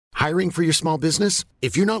Hiring for your small business?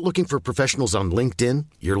 If you're not looking for professionals on LinkedIn,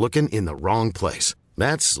 you're looking in the wrong place.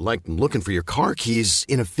 That's like looking for your car keys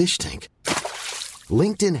in a fish tank.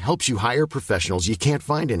 LinkedIn helps you hire professionals you can't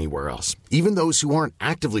find anywhere else, even those who aren't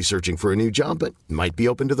actively searching for a new job but might be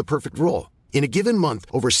open to the perfect role. In a given month,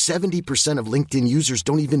 over 70% of LinkedIn users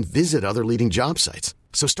don't even visit other leading job sites.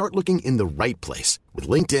 So start looking in the right place. With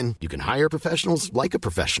LinkedIn, you can hire professionals like a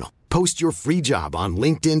professional. Post your free job on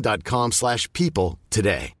linkedin.com/people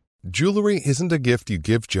today. Jewelry isn't a gift you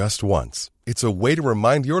give just once. It's a way to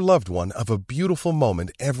remind your loved one of a beautiful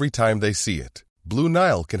moment every time they see it. Blue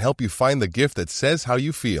Nile can help you find the gift that says how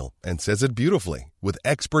you feel and says it beautifully, with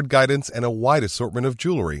expert guidance and a wide assortment of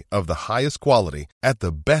jewelry of the highest quality at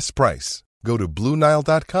the best price. Go to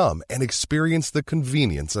BlueNile.com and experience the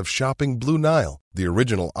convenience of shopping Blue Nile, the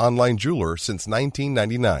original online jeweler since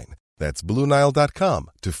 1999. That's BlueNile.com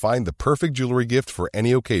to find the perfect jewelry gift for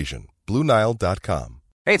any occasion. BlueNile.com.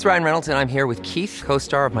 Hey, it's Ryan Reynolds, and I'm here with Keith,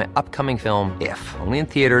 co-star of my upcoming film, If, only in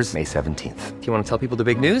theaters May 17th. Do you want to tell people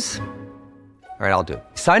the big news? All right, I'll do it.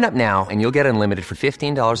 Sign up now and you'll get unlimited for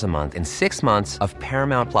 $15 a month and 6 months of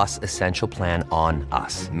Paramount Plus Essential Plan on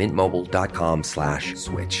us.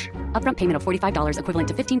 MintMobile.com/switch. Upfront payment of $45 equivalent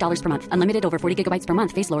to $15 per month. Unlimited over 40 gigabytes per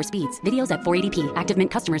month. Face lower speeds. Videos at 480p. Active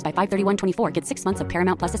Mint customers by 531.24 get 6 months of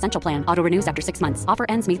Paramount Plus Essential Plan. Auto renews after 6 months. Offer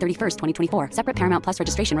ends May 31st, 2024. Separate Paramount Plus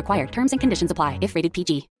registration required. Terms and conditions apply if rated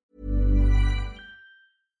PG.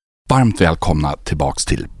 Varmt välkomna tillbaks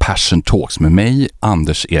till Passion Talks med mig,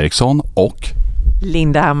 Anders Eriksson och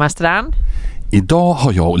Linda Hammarstrand. Idag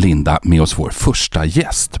har jag och Linda med oss vår första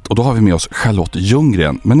gäst. Och då har vi med oss Charlotte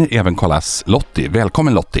Ljunggren, men även kallas Lottie.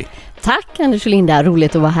 Välkommen Lottie. Tack Anders och Linda,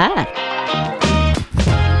 roligt att vara här.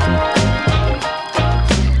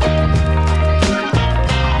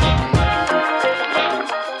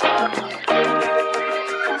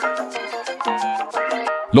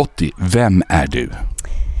 Lottie, vem är du?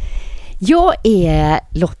 Jag är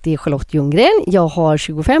Lottie Charlotte Ljunggren. Jag har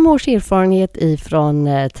 25 års erfarenhet ifrån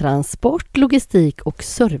transport, logistik och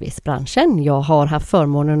servicebranschen. Jag har haft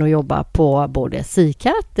förmånen att jobba på både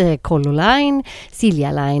Sikat, Collo Line,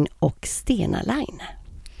 Silja Line och Stena Line.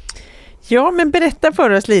 Ja, men berätta för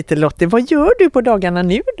oss lite Lottie, vad gör du på dagarna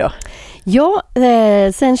nu då? Ja,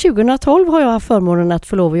 sen 2012 har jag haft förmånen att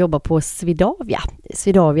få lov att jobba på Swedavia.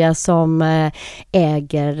 Swedavia som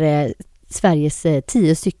äger Sveriges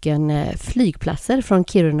 10 stycken flygplatser från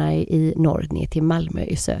Kiruna i norr ner till Malmö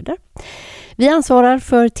i söder. Vi ansvarar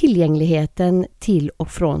för tillgängligheten till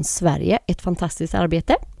och från Sverige, ett fantastiskt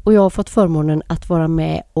arbete. Och jag har fått förmånen att vara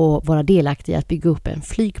med och vara delaktig i att bygga upp en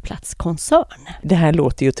flygplatskoncern. Det här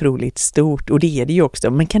låter ju otroligt stort och det är det ju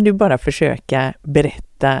också. Men kan du bara försöka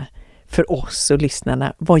berätta för oss och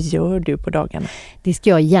lyssnarna, vad gör du på dagarna? Det ska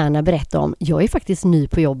jag gärna berätta om. Jag är faktiskt ny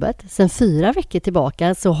på jobbet. Sen 4 veckor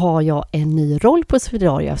tillbaka så har jag en ny roll på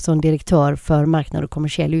Swedavia som direktör för marknad och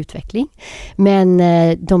kommersiell utveckling. Men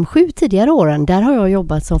de 7 tidigare åren, där har jag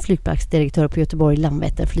jobbat som flygplatsdirektör på Göteborg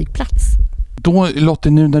Landvetter flygplats. Då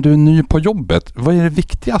Lottie, nu när du är ny på jobbet, vad är det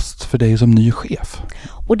viktigast för dig som ny chef?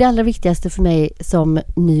 Och det allra viktigaste för mig som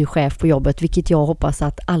ny chef på jobbet, vilket jag hoppas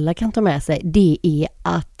att alla kan ta med sig, det är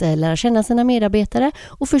att lära känna sina medarbetare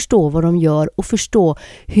och förstå vad de gör och förstå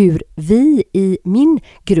hur vi i min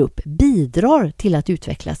grupp bidrar till att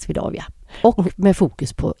utveckla Swedavia. Och med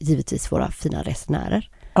fokus på givetvis våra fina resenärer.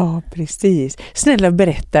 Ja, precis. Snälla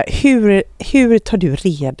berätta, hur tar du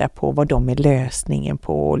reda på vad de är lösningen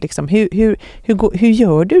på? Liksom, hur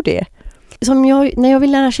gör du det? När jag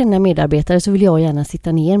vill lära känna medarbetare så vill jag gärna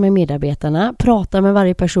sitta ner med medarbetarna, prata med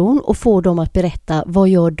varje person och få dem att berätta vad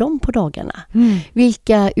gör de på dagarna.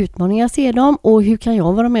 Vilka utmaningar ser de och hur kan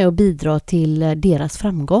jag vara med och bidra till deras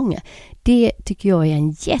framgång? Det tycker jag är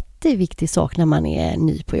en jätteviktig sak när man är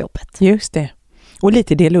ny på jobbet. Just det. Och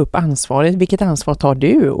lite dela upp ansvaret. Vilket ansvar tar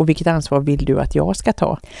du och vilket ansvar vill du att jag ska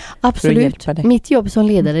ta? Absolut. Mitt jobb som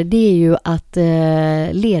ledare, det är ju att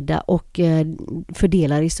leda och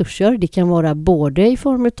fördela resurser. Det kan vara både i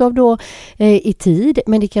form av i tid,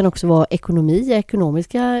 men det kan också vara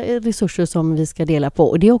ekonomiska resurser som vi ska dela på.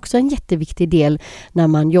 Och det är också en jätteviktig del när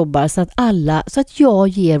man jobbar så att jag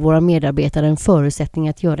ger våra medarbetare en förutsättning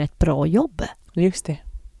att göra ett bra jobb. Just det.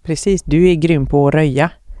 Precis, du är grym på att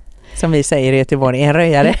röja. Som vi säger i Göteborg, en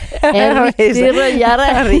röjare. En riktig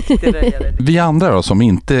röjare. Vi andra då, som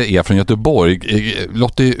inte är från Göteborg,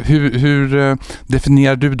 Lottie, hur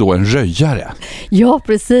definierar du då en röjare? Ja,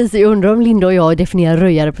 precis. Jag undrar om Linda och jag definierar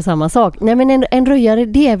röjare på samma sak. Nej, men en röjare,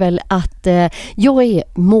 det är väl att jag är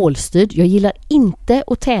målstyrd. Jag gillar inte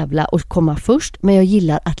att tävla och komma först, men jag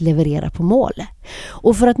gillar att leverera på mål.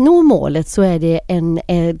 Och för att nå målet så är det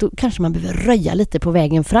då kanske man behöver röja lite på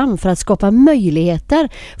vägen fram för att skapa möjligheter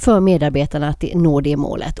för medarbetarna att nå det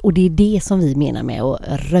målet. Och det är det som vi menar med att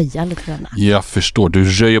röja lite grann. Jag förstår, du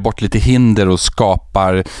röjer bort lite hinder och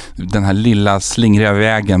skapar den här lilla slingriga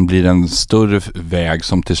vägen blir en större väg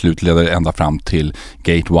som till slut leder ända fram till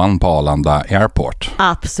Gate 1 på Arlanda Airport.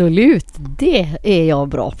 Absolut, det är jag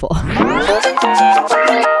bra på.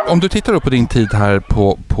 Om du tittar upp på din tid här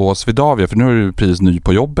på Swedavia, för nu är du precis ny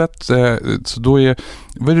på jobbet, så då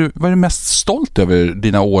vad är du mest stolt över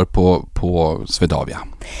dina år på Swedavia?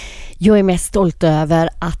 Jag är mest stolt över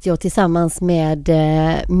att jag tillsammans med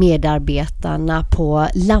medarbetarna på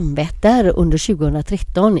Landvetter under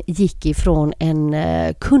 2013 gick ifrån en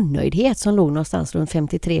kundnöjdhet som låg någonstans runt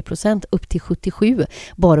 53% upp till 77%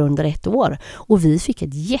 bara under ett år. Och vi fick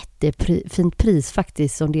ett jättefint pris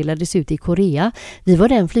faktiskt som delades ut i Korea. Vi var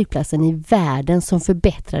den flygplatsen i världen som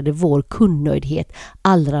förbättrade vår kundnöjdhet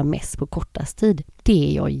allra mest på kortast tid. Det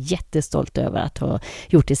är jag jättestolt över att ha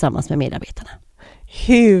gjort tillsammans med medarbetarna.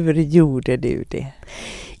 Hur gjorde du det?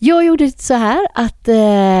 Jag gjorde så här att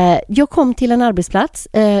jag kom till en arbetsplats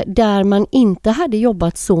där man inte hade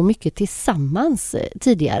jobbat så mycket tillsammans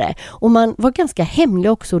tidigare. Och man var ganska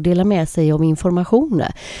hemlig också att dela med sig om information.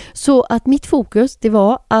 Så att mitt fokus det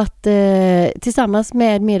var att tillsammans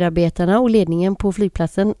med medarbetarna och ledningen på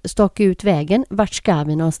flygplatsen staka ut vägen. Vart ska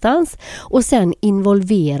vi någonstans? Och sen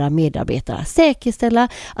involvera medarbetarna. Säkerställa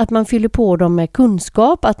att man fyller på dem med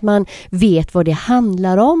kunskap, att man vet vad det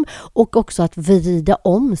handlar om och också att vrida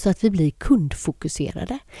om så att vi blir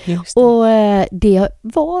kundfokuserade. Och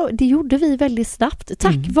det gjorde vi väldigt snabbt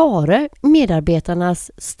tack vare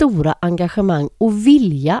medarbetarnas stora engagemang och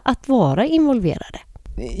vilja att vara involverade.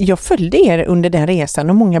 Jag följde er under den resan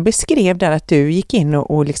och många beskrev där att du gick in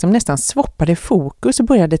och liksom nästan swappade fokus och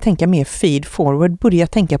började tänka mer feed forward,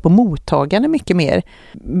 började tänka på mottagarna mycket mer.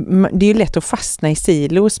 Det är ju lätt att fastna i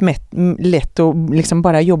silos, lätt att liksom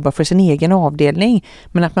bara jobba för sin egen avdelning,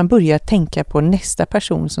 men att man börjar tänka på nästa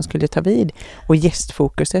person som skulle ta vid och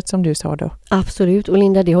gästfokuset som du sa då. Absolut, och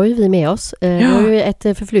Linda, det har ju vi med oss. Vi har ju ett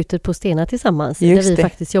förflutet på Stena tillsammans där vi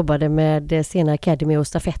faktiskt jobbade med Stena Academy och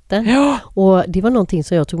stafetten. Ja. Och det var någonting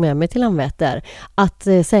som jag tog med mig till Landvetter. Att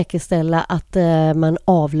säkerställa att man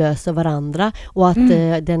avlöser varandra och att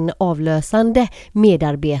den avlösande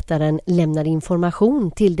medarbetaren lämnar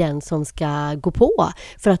information till den som ska gå på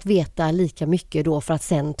för att veta lika mycket då för att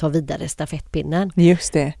sen ta vidare stafettpinnen.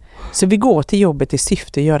 Just det. Så vi går till jobbet i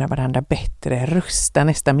syfte att göra varandra bättre, rusta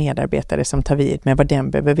nästa medarbetare som tar vid med vad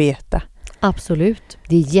den behöver veta. Absolut,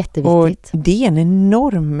 det är jätteviktigt. Och det är en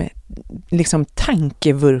enorm liksom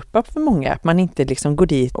tankevurpa för många, att man inte liksom går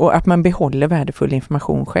dit och att man behåller värdefull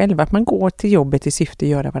information själv, att man går till jobbet i syfte att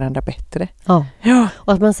göra varandra bättre. Ja,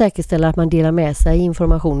 och att man säkerställer att man delar med sig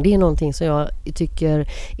information. Det är någonting som jag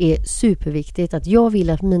tycker är superviktigt, att jag vill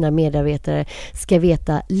att mina medarbetare ska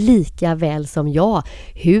veta lika väl som jag.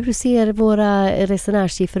 Hur ser våra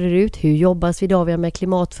resenärssiffror ut? Hur jobbar Swedavia med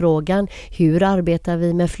klimatfrågan? Hur arbetar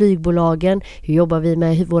vi med flygbolagen? Hur jobbar vi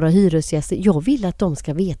med våra hyresgäster? Jag vill att de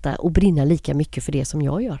ska veta och brinna lika mycket för det som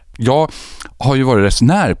jag gör. Jag har ju varit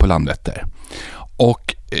resenär på Landvetter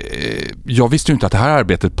och jag visste ju inte att det här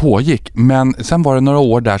arbetet pågick, men sen var det några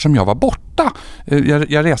år där som jag var borta.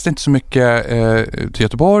 Jag reste inte så mycket till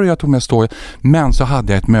Göteborg, jag tog med stå, men så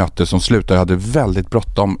hade jag ett möte som slutade. Jag hade väldigt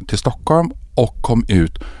bråttom till Stockholm och kom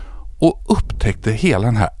ut och upptäckte hela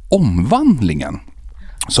den här omvandlingen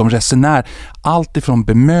som resenär, allt ifrån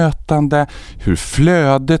bemötande, hur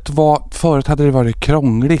flödet var. Förut hade det varit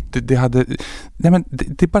krångligt.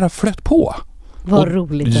 Det bara flöt på. Vad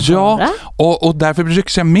roligt att höra. Och därför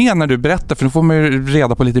rycks jag med när du berättar, för då får man ju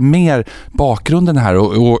reda på lite mer bakgrunden här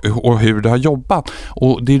och hur du har jobbat.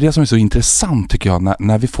 Och det är det som är så intressant tycker jag,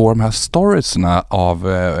 när vi får de här storiesna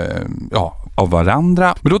av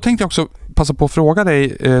varandra. Men då tänkte jag också passa på att fråga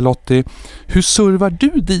dig, Lottie, hur servar du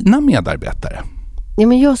dina medarbetare? Ja,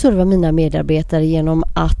 men jag servar mina medarbetare genom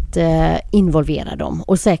att involvera dem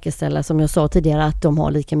och säkerställa, som jag sa tidigare, att de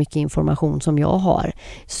har lika mycket information som jag har.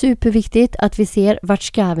 Superviktigt att vi ser vart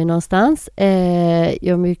ska vi någonstans.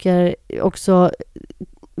 Jag brukar också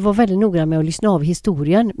vara väldigt noga med att lyssna av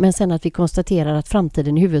historien, men sen att vi konstaterar att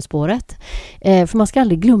framtiden är huvudspåret. För man ska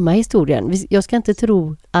aldrig glömma historien. Jag ska inte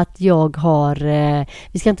tro att jag har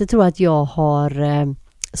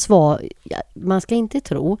svar. Man ska inte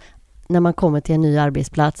tro när man kommer till en ny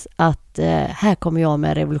arbetsplats att här kommer jag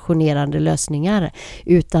med revolutionerande lösningar,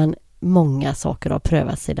 utan många saker har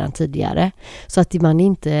prövats sedan tidigare. Så att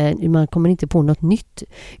man kommer inte på något nytt,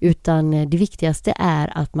 utan det viktigaste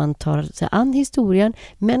är att man tar sig an historien,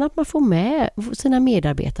 men att man får med sina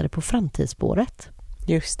medarbetare på framtidsspåret.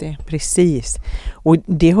 Just det, precis. Och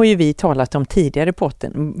det har ju vi talat om tidigare i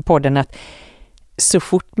podden att så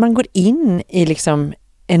fort man går in i liksom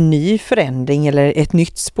en ny förändring eller ett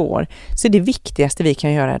nytt spår, så det viktigaste vi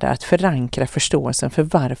kan göra är att förankra förståelsen för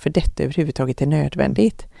varför detta överhuvudtaget är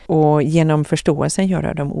nödvändigt. Och genom förståelsen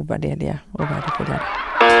göra dem ovärderliga och värdefulla.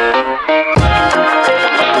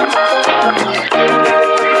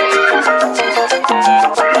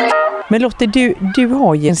 Men Lotte, du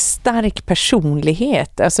har ju en stark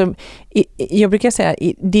personlighet. Alltså, jag brukar säga att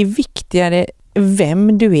det är viktigare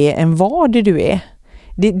vem du är än vad du är.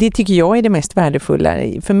 Det tycker jag är det mest värdefulla.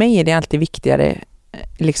 För mig är det alltid viktigare,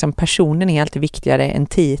 liksom personen är alltid viktigare än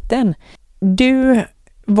titeln. Du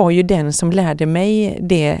var ju den som lärde mig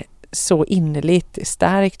det så innerligt,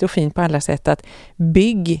 starkt och fint på alla sätt, att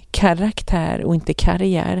bygg karaktär och inte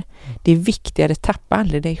karriär. Det är viktigare, tappa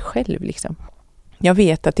aldrig dig själv liksom. Jag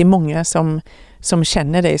vet att det är många som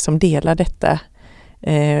känner dig, som delar detta.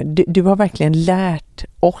 Du har verkligen lärt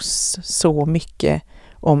oss så mycket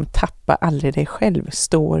om tappa aldrig dig själv,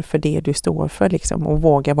 står för det du står för liksom, och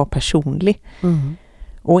våga vara personlig.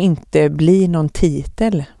 Och inte bli någon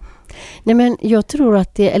titel. Nej, men jag tror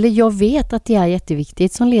att jag vet att det är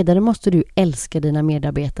jätteviktigt. Som ledare måste du älska dina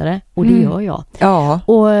medarbetare, och det gör jag. Ja.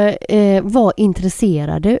 Och var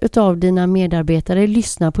intresserade utav dina medarbetare,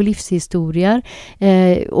 lyssna på livshistorier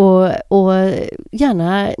och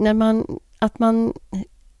gärna när man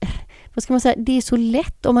vad ska man säga, det är så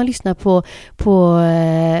lätt om man lyssnar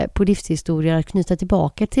på livshistorier att knyta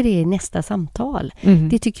tillbaka till det i nästa samtal.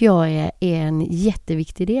 Det tycker jag är en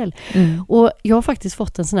jätteviktig del. Och jag har faktiskt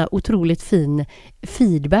fått en sån här otroligt fin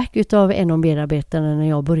feedback utav en av medarbetarna när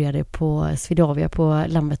jag började på Swedavia på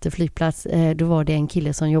Landvetter flygplats. Då var det en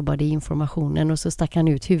kille som jobbade i informationen och så stack han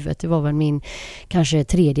ut huvudet. Det var väl min kanske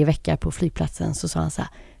 3:e vecka på flygplatsen. Så sa han så här: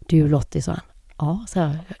 du Lottie, sa han. Ja, så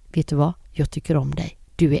här, vet du vad? Jag tycker om dig.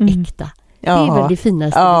 Du är äkta. Ja. Det är väl det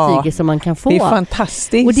finaste betyget som man kan få. Det är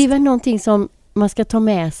fantastiskt. Och det är väl någonting som man ska ta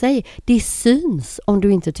med sig. Det syns om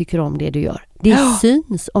du inte tycker om det du gör. Det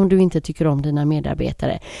syns om du inte tycker om dina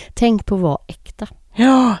medarbetare. Tänk på att vara äkta.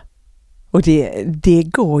 Ja, och det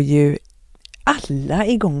går ju alla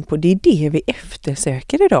igång på. Det är det vi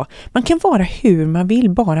eftersöker idag. Man kan vara hur man vill,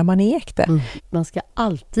 bara man är äkta. Man ska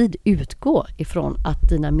alltid utgå ifrån att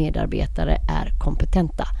dina medarbetare är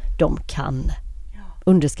kompetenta. De kan.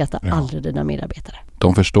 Underskatta aldrig dina medarbetare.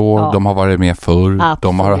 De förstår, de har varit med förr, Absolut.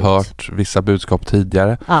 De har hört vissa budskap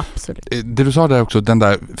tidigare. Absolut. Det du sa där också, den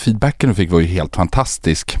där feedbacken du fick var ju helt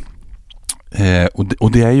fantastisk.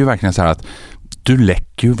 Och det är ju verkligen så här att du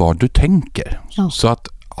läcker ju vad du tänker. Ja. Så att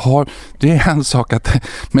det är en sak att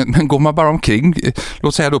men går man bara omkring,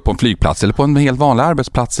 låt säga då på en flygplats eller på en helt vanlig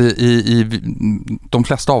arbetsplats i de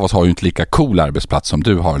flesta av oss har ju inte lika cool arbetsplats som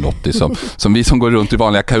du har, Lottie, som vi som går runt i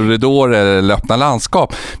vanliga korridorer eller öppna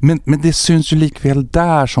landskap, men det syns ju likväl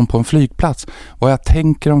där som på en flygplats vad jag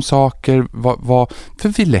tänker om saker, för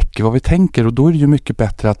vi läcker vad vi tänker, och då är det ju mycket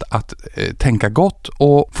bättre att tänka gott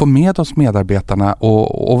och få med oss medarbetarna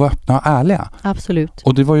och vara öppna och ärliga. Absolut.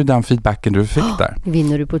 Och det var ju den feedbacken du fick där.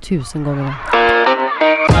 Vinner du på 1000 gånger.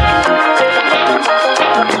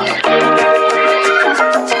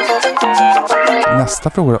 Nästa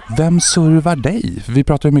fråga, vem servar dig? Vi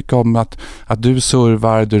pratar ju mycket om att du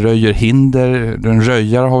servar, du röjer hinder, du är en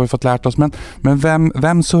röjare har vi fått lärt oss, men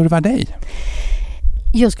vem servar dig?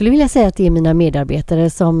 Jag skulle vilja säga att det är mina medarbetare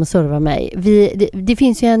som servar mig. Det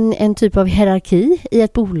finns ju en typ av hierarki i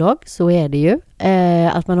ett bolag, så är det ju.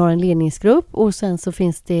 Att man har en ledningsgrupp och sen så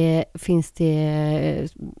finns det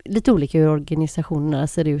lite olika hur organisationerna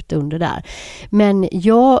ser ut under där. Men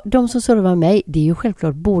de som servar mig, det är ju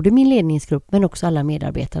självklart både min ledningsgrupp men också alla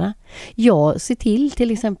medarbetarna. Jag ser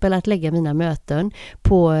till exempel att lägga mina möten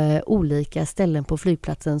på olika ställen på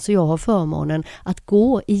flygplatsen, så jag har förmånen att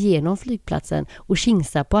gå igenom flygplatsen och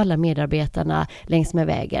kingsa på alla medarbetarna längs med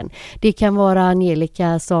vägen. Det kan vara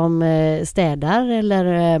Angelica som städar,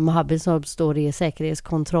 eller Mohamed som står i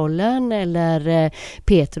säkerhetskontrollen, eller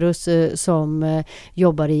Petrus som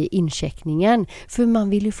jobbar i incheckningen. För man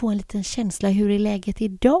vill ju få en liten känsla, hur är läget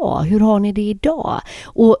idag? Hur har ni det idag?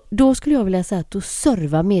 Och då skulle jag vilja säga att då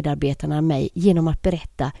servar medarbetarna mig genom att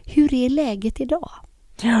berätta, hur är läget idag?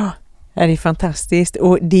 Ja, det är fantastiskt.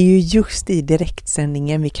 Och det är ju just i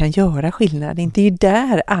direktsändningen vi kan göra skillnad. Det är inte ju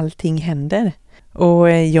där allting händer.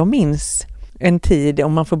 Och jag minns en tid,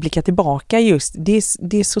 om man får blicka tillbaka, just det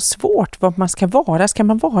är så svårt vad man ska vara. Ska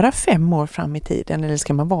man vara 5 år fram i tiden eller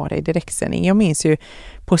ska man vara i direktsändning? Jag minns ju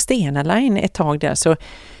på Stena Line ett tag där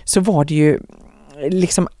så var det ju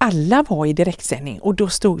liksom alla var i direktsändning och då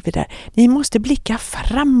stod vi där. Ni måste blicka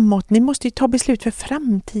framåt, ni måste ju ta beslut för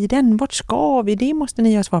framtiden. Vart ska vi? Det måste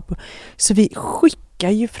ni ha svar på. Så vi skickar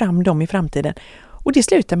ju fram dem i framtiden. Och det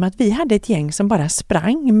slutade med att vi hade ett gäng som bara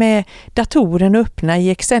sprang med datoren öppna i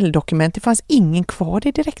Excel-dokument. Det fanns ingen kvar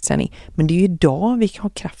i direktsändning. Men det är ju idag vi har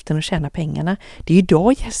kraften att tjäna pengarna. Det är ju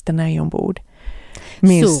idag gästerna är ombord.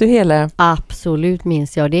 Minns du hela? Absolut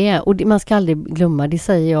minns jag det. Och man ska aldrig glömma, det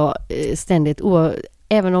säger jag ständigt.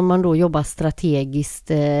 Även om man då jobbar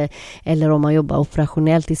strategiskt eller om man jobbar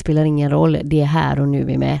operationellt, det spelar ingen roll. Det är här och nu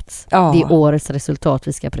vi mäts. Ja. Det är årets resultat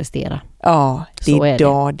vi ska prestera. Ja, det är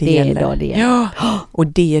idag det gäller. Idag det gäller. Ja. Och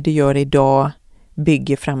det du gör idag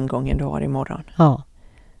bygger framgången du har imorgon. Ja.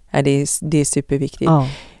 Ja, det är superviktigt. Ja.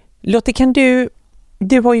 Lotte,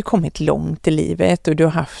 du har ju kommit långt i livet och du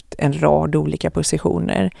har haft en rad olika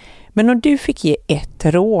positioner. Men om du fick ge ett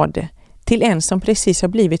råd till en som precis har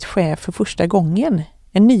blivit chef för första gången,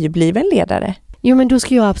 en nybliven ledare. Jo, men då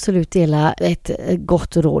ska jag absolut dela ett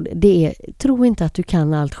gott råd. Det är, tro inte att du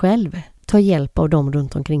kan allt själv. Ta hjälp av dem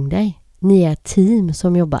runt omkring dig. Ni är ett team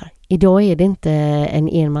som jobbar. Idag är det inte en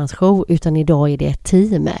enmansshow utan idag är det ett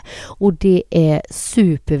team. Och det är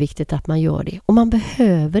superviktigt att man gör det. Och man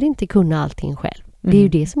behöver inte kunna allting själv. Det är ju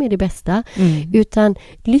det som är det bästa. Utan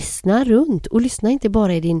lyssna runt och lyssna inte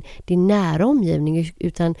bara i din nära omgivning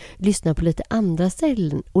utan lyssna på lite andra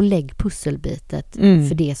ställen och lägg pusselbitet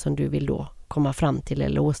för det som du vill då komma fram till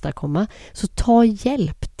eller åstadkomma. Så ta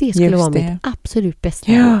hjälp. Det skulle vara mitt absolut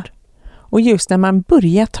bästa råd. Och just när man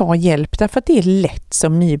börjar ta hjälp, därför att det är lätt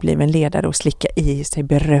som nybliven ledare att slicka i sig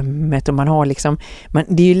berömmet och man har liksom,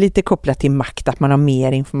 det är ju lite kopplat till makt att man har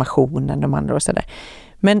mer information än de andra och sådär.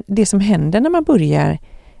 Men det som händer när man börjar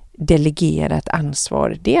delegera ett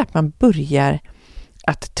ansvar, det är att man börjar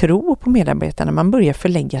att tro på medarbetarna. Man börjar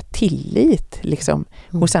förlägga tillit liksom,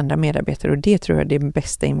 hos andra medarbetare och det tror jag är den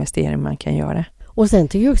bästa investering man kan göra. Och sen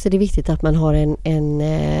tycker jag också det är viktigt att man har en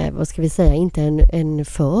vad ska vi säga, inte en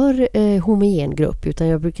för homogen grupp utan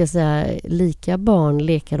jag brukar säga lika barn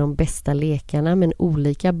lekar de bästa lekarna men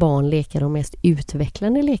olika barn lekar de mest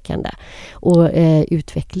utvecklande lekande. Och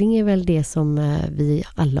utveckling är väl det som vi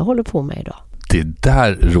alla håller på med idag. Det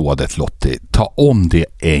där rådet, Lottie, ta om det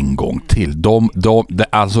en gång till.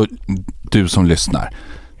 Alltså du som lyssnar,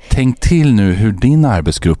 tänk till nu hur din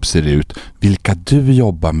arbetsgrupp ser ut, vilka du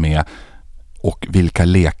jobbar med och vilka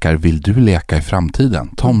lekar vill du leka i framtiden?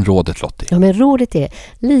 Ta om rådet, Lottie. Ja, men rådet är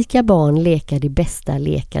lika barn lekar de bästa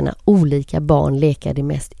lekarna, olika barn lekar de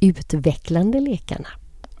mest utvecklande lekarna.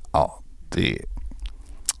 Ja, det är...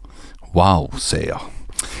 Wow, säger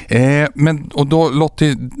jag. Men, och då,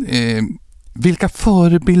 Lottie, vilka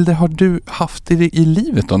förebilder har du haft i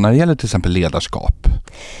livet då, när det gäller till exempel ledarskap?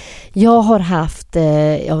 Jag har haft,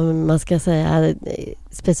 man ska säga,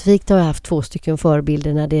 specifikt har jag haft 2 stycken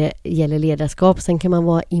förebilder när det gäller ledarskap. Sen kan man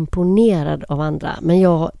vara imponerad av andra. Men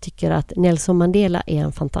jag tycker att Nelson Mandela är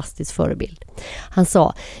en fantastisk förebild. Han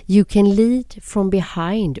sa, you can lead from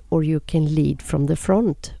behind or you can lead from the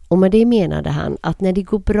front. Och med det menade han att när det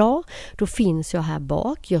går bra, då finns jag här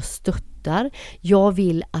bak, jag stöttar. Jag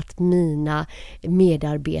vill att mina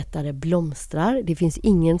medarbetare blomstrar. Det finns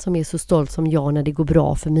ingen som är så stolt som jag när det går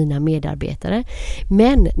bra för mina medarbetare.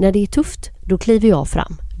 Men när det är tufft, då kliver jag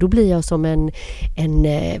fram. Då blir jag som en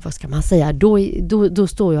vad ska man säga, då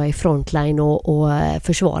står jag i frontline och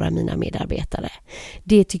försvarar mina medarbetare.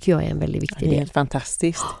 Det tycker jag är en väldigt viktig del. Det är helt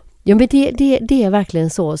fantastiskt. Ja, men det är verkligen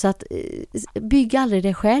så att bygg aldrig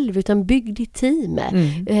dig själv utan bygg ditt team.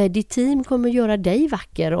 Ditt team kommer göra dig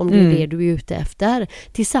vacker om det är det du är ute efter.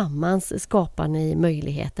 Tillsammans skapar ni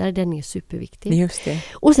möjligheter, den är superviktig. Just det.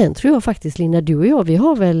 Och sen tror jag faktiskt, Linda, du och jag, vi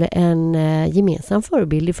har väl en gemensam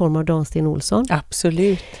förebild i form av Dan Sten Olsson.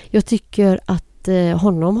 Absolut. Jag tycker att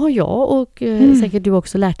honom har jag och säkert du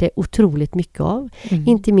också lärt dig otroligt mycket av.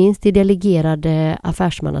 Inte minst i delegerade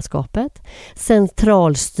affärsmannaskapet.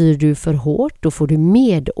 Centralstyr du för hårt, då får du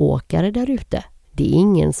medåkare där ute. Det är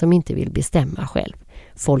ingen som inte vill bestämma själv.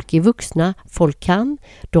 Folk är vuxna, folk kan.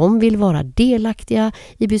 De vill vara delaktiga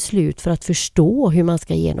i beslut för att förstå hur man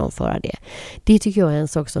ska genomföra det. Det tycker jag är en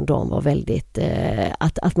sak som de var väldigt...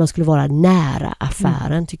 att man skulle vara nära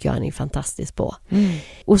affären tycker jag han är fantastisk på.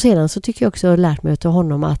 Och sedan så tycker jag också jag har lärt mig av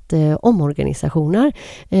honom att omorganisationer...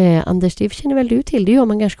 Anders, det känner väl du till? Det gör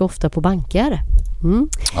man ganska ofta på banker.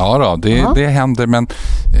 Ja då, det händer, men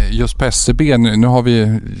just på SEB nu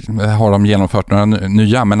har de genomfört några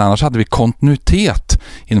nya, men annars hade vi kontinuitet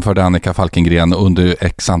införde Annika Falkengren under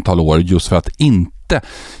x antal år just för att inte inte.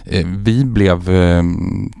 Vi blev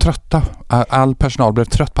trötta. All personal blev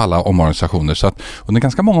trött på alla omorganisationer, så att under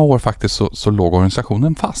ganska många år faktiskt så låg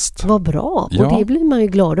organisationen fast. Vad bra, Ja. och det blir man ju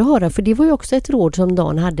glad att höra, för det var ju också ett råd som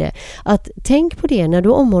Dan hade, att tänk på det när du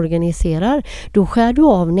omorganiserar, då skär du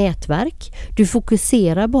av nätverk, du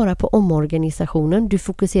fokuserar bara på omorganisationen, du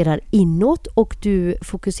fokuserar inåt och du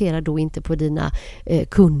fokuserar då inte på dina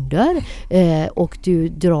kunder och du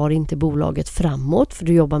drar inte bolaget framåt för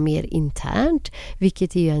du jobbar mer internt,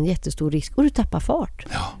 vilket är ju en jättestor risk, och du tappar fart.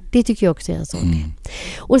 Ja. Det tycker jag också är en sak.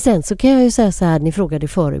 Och sen så kan jag ju säga så här, ni frågade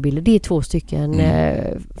förebilder, det är 2 stycken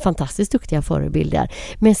fantastiskt duktiga förebilder.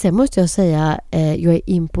 Men sen måste jag säga, jag är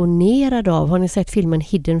imponerad av, har ni sett filmen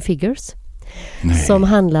Hidden Figures? Nej. Som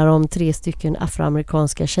handlar om 3 stycken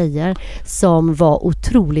afroamerikanska tjejer som var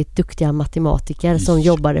otroligt duktiga matematiker som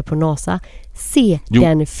jobbade på NASA. Se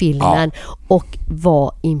den filmen och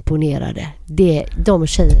var imponerade. De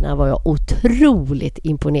tjejerna var jag otroligt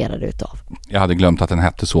imponerad utav. Jag hade glömt att den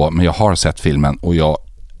hette så, men jag har sett filmen och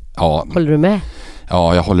Håller du med?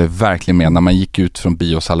 Ja, jag håller verkligen med. När man gick ut från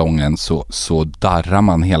biosalongen så darrar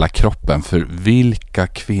man hela kroppen, för vilka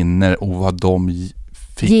kvinnor och vad de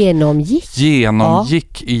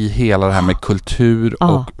genomgick i hela det här med kultur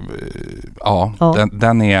och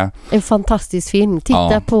den är en fantastisk film.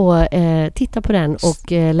 Titta på den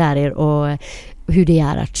och lär er och hur det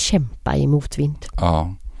är att kämpa i motvind.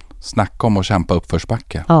 Ja. Snacka om att kämpa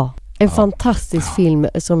uppförsbacke. Ja. En fantastisk film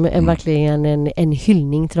som är verkligen en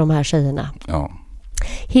hyllning till de här tjejerna. Ja.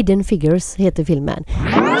 Hidden Figures heter filmen.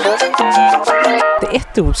 Det är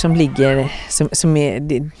ett ord som ligger, som är,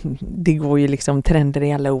 det går ju liksom trender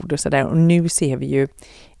i alla ord och sådär. Och nu ser vi ju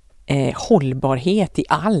hållbarhet i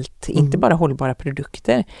allt. Inte bara hållbara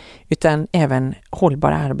produkter utan även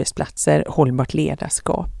hållbara arbetsplatser, hållbart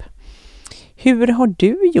ledarskap. Hur har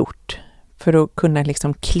du gjort för att kunna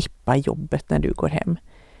liksom klippa jobbet när du går hem?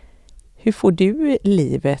 Hur får du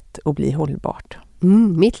livet att bli hållbart?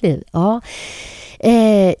 Mitt liv, ja.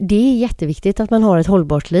 Det är jätteviktigt att man har ett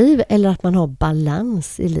hållbart liv eller att man har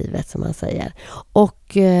balans i livet, som man säger.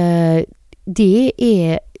 Och det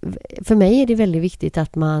är, för mig är det väldigt viktigt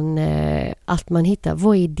att man hittar,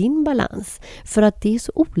 vad är din balans? För att det är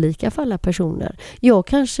så olika för alla personer. Jag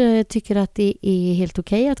kanske tycker att det är helt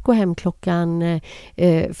okej att gå hem klockan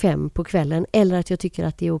 5 på kvällen, eller att jag tycker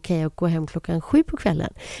att det är okej att gå hem klockan 7 på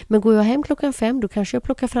kvällen. Men går jag hem klockan 5, då kanske jag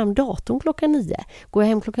plockar fram datorn klockan 9. Går jag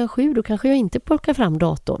hem klockan 7, då kanske jag inte plockar fram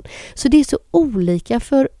datorn. Så det är så olika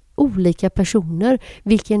för olika personer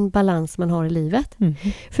vilken balans man har i livet.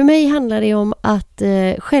 För mig handlar det om att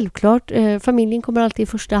självklart familjen kommer alltid i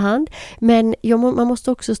första hand, men man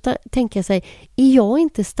måste också tänka sig, är jag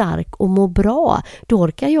inte stark och mår bra, då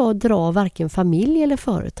orkar jag dra varken familj eller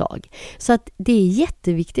företag. Så att det är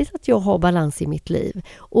jätteviktigt att jag har balans i mitt liv.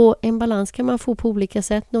 Och en balans kan man få på olika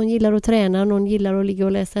sätt. Någon gillar att träna, någon gillar att ligga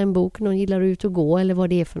och läsa en bok, någon gillar att ut och gå, eller vad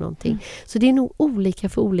det är för någonting. Så det är nog olika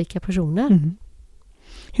för olika personer.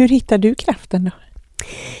 Hur hittar du kraften då?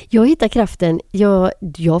 Jag hittar kraften. Jag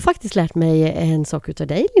har faktiskt lärt mig en sak utav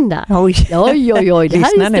dig, Linda. Oj. Det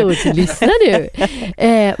här är stort. Lyssna nu.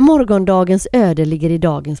 Morgondagens öde ligger i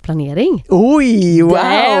dagens planering. Oj, wow, det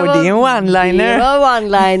är en one-liner. Det var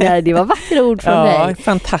one-liner. Det var vackra ord från dig.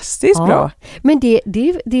 Fantastiskt bra. Men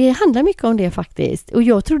det handlar mycket om det faktiskt. Och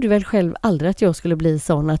jag trodde väl själv aldrig att jag skulle bli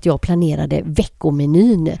sån att jag planerade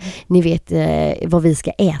veckomenyn. Ni vet vad vi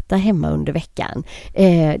ska äta hemma under veckan.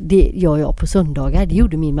 Det gör jag på söndagar. Det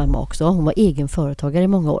gjorde min mamma också. Hon var egen företagare i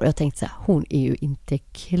många år. Jag tänkte så här, hon är ju inte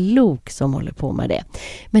klok som håller på med det.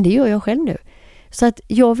 Men det gör jag själv nu. Så att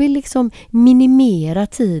jag vill liksom minimera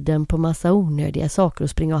tiden på massa onödiga saker och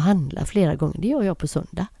springa och handla flera gånger. Det gör jag på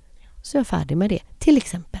söndag. Så jag är färdig med det, till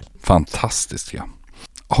exempel. Fantastiskt, ja.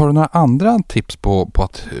 Har du några andra tips på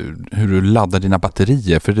att hur du laddar dina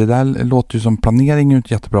batterier? För det där låter ju som planering är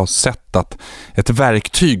ett jättebra sätt, ett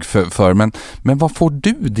verktyg för men vad får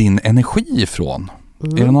du din energi ifrån? Är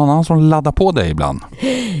det någon annan som laddar på dig ibland?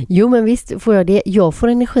 Jo, men visst får jag det. Jag får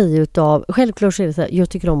energi utav, självklart är det så här, jag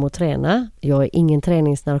tycker om att träna. Jag är ingen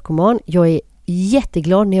träningsnarkoman. Jag är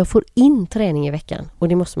jätteglad när jag får in träning i veckan. Och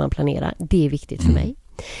det måste man planera. Det är viktigt för mig.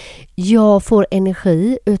 Jag får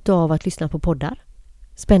energi utav att lyssna på poddar.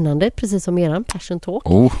 Spännande, precis som eran Passion Talk.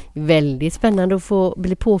 Väldigt spännande att få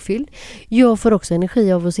bli påfylld. Jag får också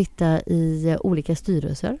energi av att sitta i olika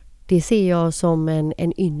styrelser. Det ser jag som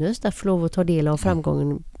en ynnest att få lov att ta del av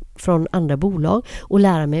framgången från andra bolag och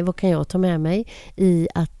lära mig vad kan jag ta med mig i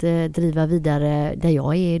att driva vidare där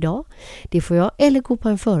jag är idag. Det får jag, eller gå på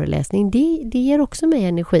en föreläsning. Det ger också mig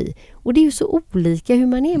energi. Och det är ju så olika hur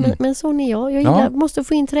man är, men sån är jag. Jag måste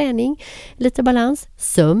få in träning, lite balans,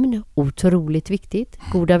 sömn, otroligt viktigt,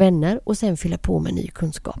 goda vänner och sen fylla på med ny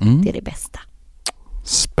kunskap. Det är det bästa.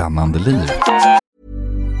 Spännande liv.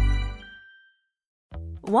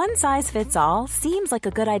 One size fits all seems like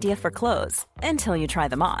a good idea for clothes until you try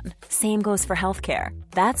them on. Same goes for healthcare.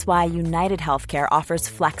 That's why United Healthcare offers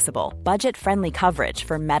flexible, budget-friendly coverage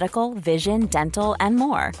for medical, vision, dental, and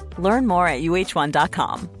more. Learn more at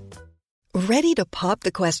uh1.com. Ready to pop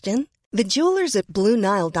the question? The jewelers at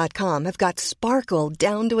BlueNile.com have got sparkle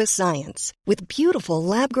down to a science with beautiful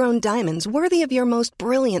lab-grown diamonds worthy of your most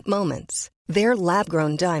brilliant moments. Their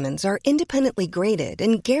lab-grown diamonds are independently graded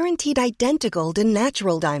and guaranteed identical to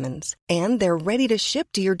natural diamonds, and they're ready to ship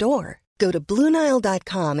to your door. Go to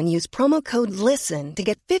BlueNile.com and use promo code LISTEN to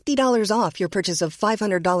get $50 off your purchase of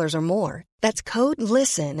 $500 or more. That's code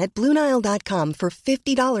LISTEN at BlueNile.com for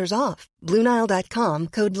 $50 off. BlueNile.com,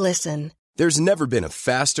 code LISTEN. There's never been a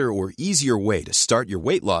faster or easier way to start your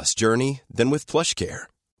weight loss journey than with PlushCare.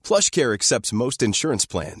 PlushCare accepts most insurance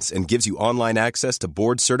plans and gives you online access to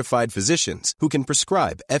board-certified physicians who can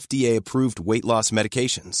prescribe FDA-approved weight loss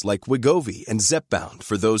medications like Wegovy and Zepbound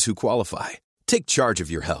for those who qualify. Take charge of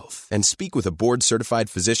your health and speak with a board-certified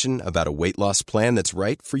physician about a weight loss plan that's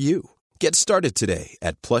right for you. Get started today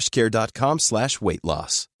at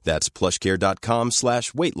plushcare.com/weightloss. That's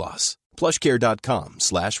plushcare.com/weightloss.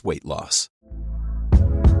 plushcare.com/weightloss.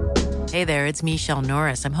 Hey there, it's Michelle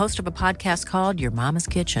Norris. I'm host of a podcast called Your Mama's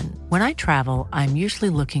Kitchen. When I travel, I'm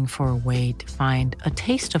usually looking for a way to find a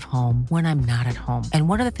taste of home when I'm not at home. And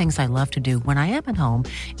one of the things I love to do when I am at home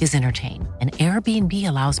is entertain. And Airbnb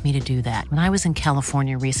allows me to do that. When I was in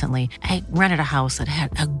California recently, I rented a house that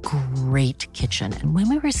had a great kitchen. And when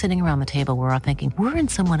we were sitting around the table, we were all thinking, we're in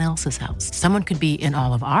someone else's house. Someone could be in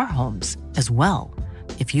all of our homes as well.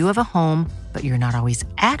 If you have a home, but you're not always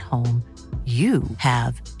at home, you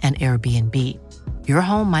have an Airbnb. Your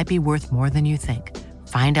home might be worth more than you think.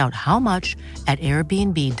 Find out how much at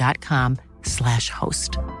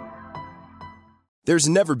airbnb.com/host. There's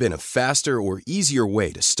never been a faster or easier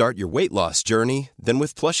way to start your weight loss journey than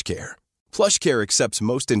with PlushCare. PlushCare accepts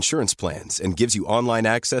most insurance plans and gives you online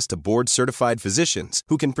access to board-certified physicians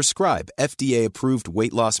who can prescribe FDA-approved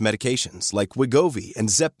weight loss medications like Wegovy and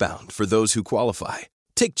Zepbound for those who qualify.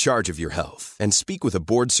 Take charge of your health and speak with a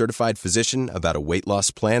board-certified physician about a weight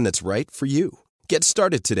loss plan that's right for you. Get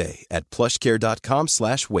started today at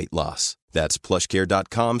plushcare.com/weightloss. That's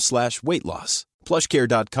plushcare.com/weightloss.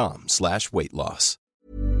 plushcare.com/weightloss.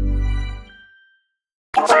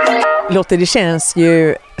 Lotte, det känns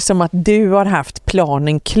ju som att du har haft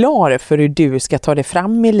planen klar för hur du ska ta dig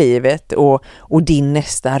fram i livet och din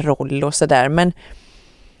nästa roll och sådär. Men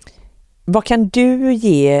vad kan du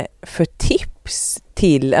ge för tips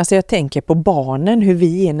till, alltså jag tänker på barnen, hur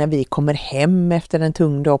vi är när vi kommer hem efter en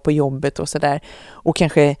tung dag på jobbet och sådär, och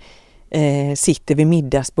kanske sitter vid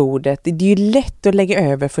middagsbordet. Det är ju lätt att lägga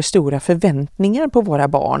över för stora förväntningar på våra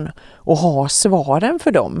barn och ha svaren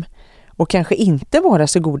för dem, och kanske inte vara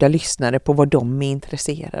så goda lyssnare på vad de är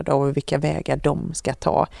intresserade av och vilka vägar de ska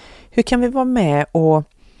ta. Hur kan vi vara med och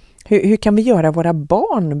hur kan vi göra våra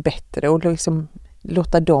barn bättre och liksom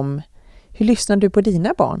låta dem... Hur lyssnar du på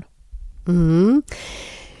dina barn?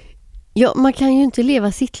 Ja, man kan ju inte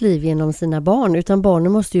leva sitt liv genom sina barn, utan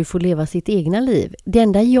barnen måste ju få leva sitt egna liv. Det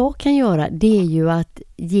enda jag kan göra, det är ju att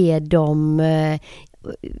ge dem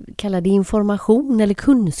kalla det information eller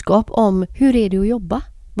kunskap om hur är det att jobba.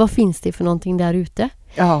 Vad finns det för någonting där ute?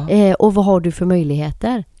 Ja. Och vad har du för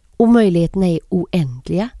möjligheter? Och möjligheterna är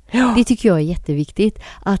oändliga. Ja. Det tycker jag är jätteviktigt.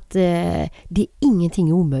 Att det är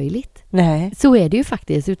ingenting omöjligt. Nej. Så är det ju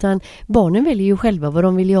faktiskt. Utan barnen väljer ju själva vad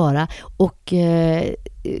de vill göra. Och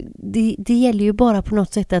det gäller ju bara på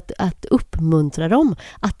något sätt att uppmuntra dem.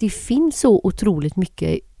 Att det finns så otroligt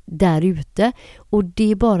mycket där ute. Och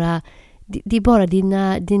det är bara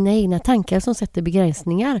dina egna tankar som sätter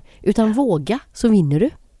begränsningar. Utan våga så vinner du.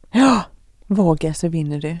 Ja. Våga så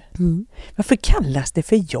vinner du. Varför kallas det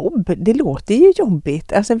för jobb? Det låter ju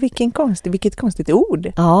jobbigt. Alltså vilket konstigt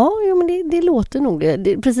ord. Ja, men det låter nog.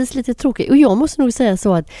 Det är precis lite tråkigt. Och jag måste nog säga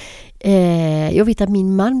så att jag vet att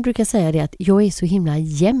min man brukar säga det, att jag är så himla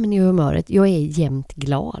jämn i humöret. Jag är jämt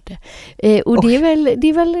glad. Och det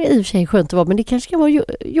är väl i och för sig skönt att vara, men det kanske kan vara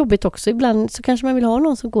jobbigt också. Ibland så kanske man vill ha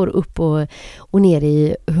någon som går upp och ner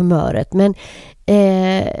i humöret. Men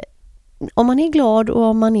om man är glad och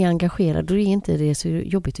om man är engagerad, då är inte det så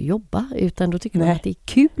jobbigt att jobba, utan då tycker man att det är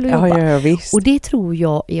kul att jobba. Ja, visst. Och det tror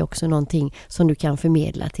jag är också någonting som du kan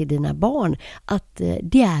förmedla till dina barn, att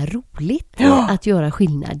det är roligt att göra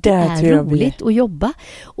skillnad. Det är roligt att jobba.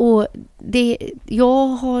 Och jag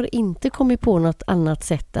har inte kommit på något annat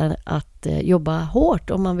sätt än att jobba hårt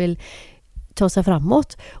om man vill ta sig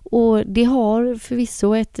framåt. Och det har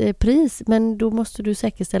förvisso ett pris, men då måste du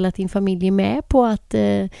säkerställa att din familj är med på att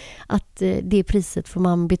det priset får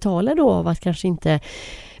man betala då, av att kanske inte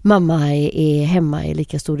mamma är hemma i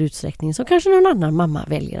lika stor utsträckning som kanske någon annan mamma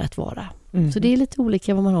väljer att vara. Så det är lite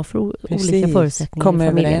olika vad man har för olika förutsättningar i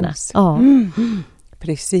familjerna. Överens. Ja.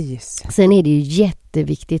 Precis. Sen är det ju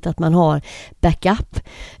jätteviktigt att man har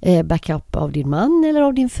backup av din man eller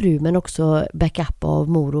av din fru, men också backup av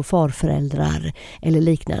mor- och farföräldrar eller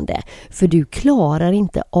liknande. För du klarar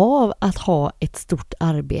inte av att ha ett stort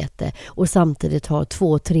arbete och samtidigt ha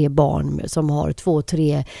 2-3 barn som har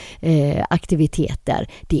 2-3 aktiviteter.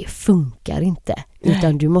 Det funkar inte.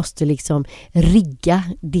 Utan du måste liksom rigga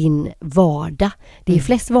din vardag. Det är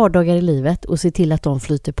flest vardagar i livet, och se till att de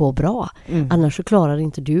flyter på bra. Annars så klarar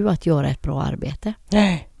inte du att göra ett bra arbete.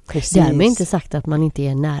 Nej, precis. Därmed inte sagt att man inte är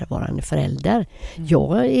en närvarande förälder.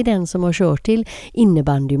 Jag är den som har kört till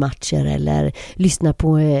innebandymatcher eller lyssnar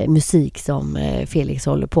på musik som Felix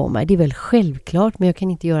håller på med. Det är väl självklart, men jag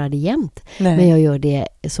kan inte göra det jämt. Nej. Men jag gör det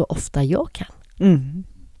så ofta jag kan.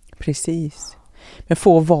 Precis. Men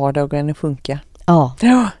få vardagen att funka. Ja,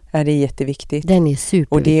 det är jätteviktigt. Den är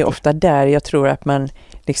superviktig. Och det är ofta där jag tror att man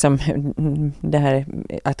liksom, det här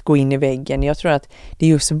att gå in i väggen. Jag tror att det är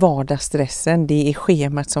just vardagsstressen, det är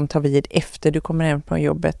schemat som tar vid efter du kommer hem på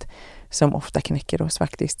jobbet, som ofta knäcker oss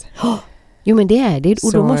faktiskt. Jo, men det är det.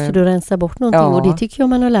 Och då måste du rensa bort någonting. Och det tycker jag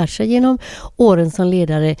man har lärt sig genom åren som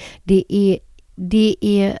ledare. Det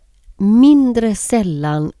är mindre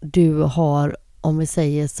sällan du har, om vi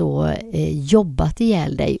säger så, jobbat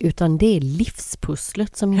ihjäl dig, utan det är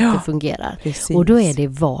livspusslet som inte fungerar. Precis. Och då är det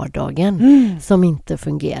vardagen som inte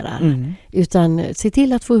fungerar. Utan se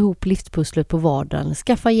till att få ihop livspusslet på vardagen.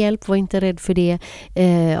 Skaffa hjälp, var inte rädd för det.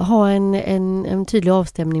 Ha en tydlig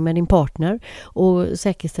avstämning med din partner och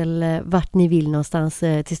säkerställa vart ni vill någonstans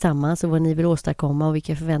tillsammans och vad ni vill åstadkomma och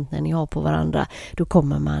vilka förväntningar ni har på varandra. Då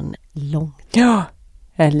kommer man långt. Ja,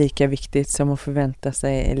 det är lika viktigt som att förvänta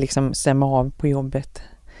sig, liksom stämma av på jobbet.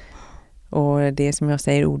 Och det är som jag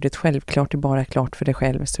säger, ordet självklart är bara klart för dig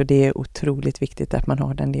själv. Så det är otroligt viktigt att man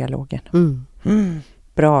har den dialogen.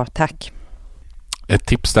 Bra, tack. Ett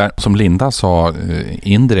tips där, som Linda sa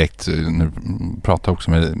indirekt, nu pratar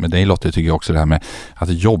också med dig Lotte, tycker jag också det här med att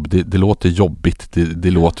jobb, det låter jobbigt,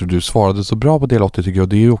 det låter, du svarade så bra på det Lotte tycker jag,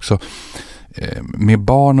 det är ju också med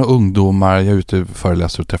barn och ungdomar, jag är ute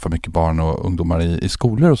föreläser och träffar mycket barn och ungdomar i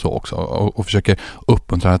skolor och så också, och försöker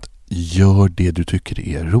uppmuntra att gör det du tycker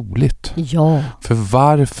är roligt. Ja. För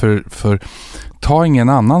varför ta ingen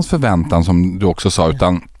annans förväntan som du också sa,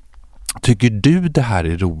 utan tycker du det här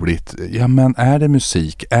är roligt? Ja, men är det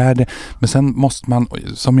musik? Är det... Men sen måste man,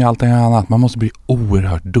 som i allt annat, man måste bli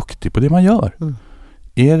oerhört duktig på det man gör.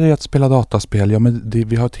 Är det att spela dataspel? Ja, men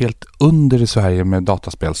vi har ett helt under i Sverige med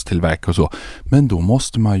dataspelstillverk och så. Men då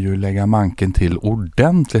måste man ju lägga manken till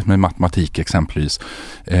ordentligt med matematik exempelvis.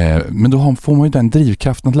 Men då får man ju den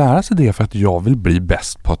drivkraften att lära sig det, för att jag vill bli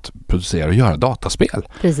bäst på att producera och göra dataspel.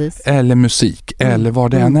 Precis. Eller musik, eller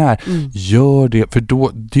vad det än är. Gör det, för det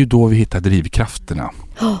är ju då vi hittar drivkrafterna.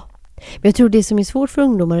 Men jag tror det som är svårt för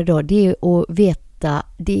ungdomar idag, det är att veta,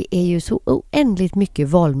 det är ju så oändligt mycket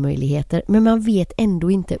valmöjligheter, men man vet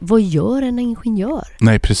ändå inte, vad gör en ingenjör?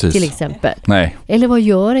 Nej, precis. Till exempel. Nej. Eller vad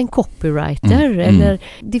gör en copywriter? Eller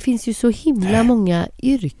det finns ju så himla många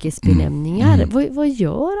yrkesbenämningar. Vad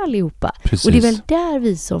gör allihopa? Precis. Och det är väl där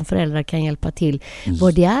vi som föräldrar kan hjälpa till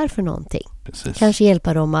vad det är för någonting. Precis. Kanske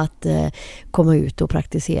hjälpa dem att komma ut och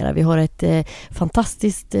praktisera. Vi har ett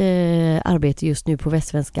fantastiskt arbete just nu på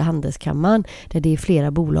Västsvenska Handelskammaren, där det är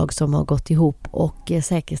flera bolag som har gått ihop och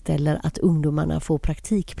säkerställer att ungdomarna får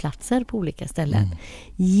praktikplatser på olika ställen.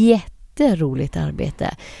 Jätteroligt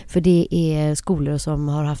arbete, för det är skolor som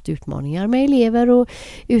har haft utmaningar med elever och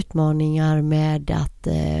utmaningar med att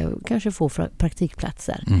kanske få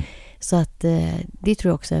praktikplatser. Så att det tror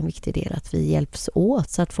jag också är en viktig del, att vi hjälps åt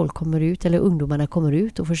så att folk kommer ut, eller ungdomarna kommer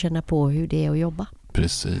ut och får känna på hur det är att jobba.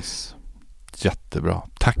 Precis. Jättebra.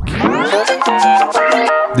 Tack.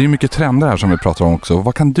 Det är mycket trender här som vi pratar om också.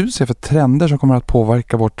 Vad kan du se för trender som kommer att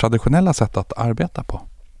påverka vårt traditionella sätt att arbeta på?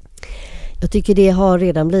 Jag tycker det har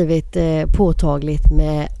redan blivit påtagligt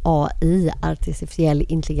med AI, artificiell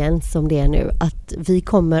intelligens, som det är nu. Att vi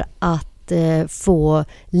kommer att få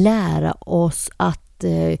lära oss att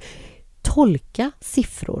tolka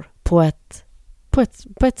siffror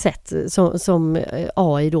på ett sätt som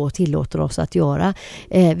AI då tillåter oss att göra.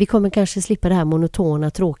 Vi kommer kanske slippa det här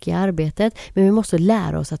monotona, tråkiga arbetet, men vi måste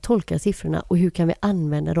lära oss att tolka siffrorna och hur kan vi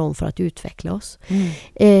använda dem för att utveckla oss.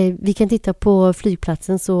 Vi kan titta på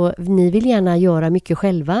flygplatsen, så ni vill gärna göra mycket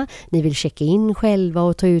själva. Ni vill checka in själva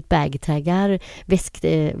och ta ut bagtaggar,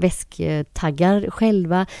 väsktaggar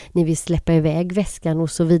själva. Ni vill släppa iväg väskan och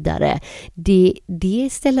så vidare. Det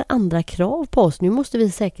ställer andra krav på oss. Nu måste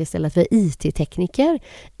vi säkerställa att vi är IT-tekniker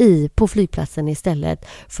på flygplatsen istället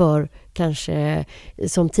för kanske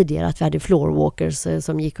som tidigare att vi hade floorwalkers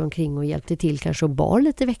som gick omkring och hjälpte till kanske och bar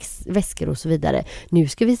lite väskor och så vidare. Nu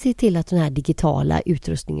ska vi se till att den här digitala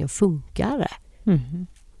utrustningen funkar.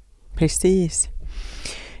 Precis.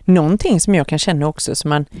 Någonting som jag kan känna också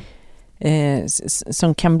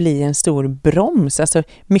som kan bli en stor broms. Alltså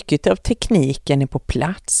mycket av tekniken är på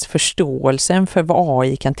plats. Förståelsen för vad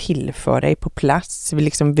AI kan tillföra är på plats.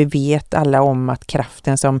 Vi vet alla om att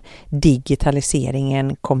kraften som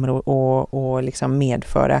digitaliseringen kommer att liksom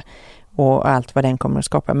medföra och allt vad den kommer att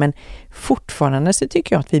skapa. Men fortfarande så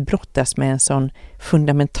tycker jag att vi brottas med en sån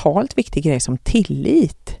fundamentalt viktig grej som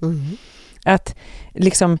tillit. Att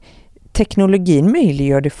liksom teknologin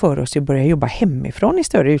möjliggör det för oss att börja jobba hemifrån i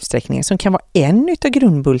större utsträckning, som kan vara en av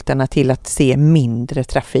grundbultarna till att se mindre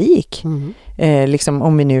trafik.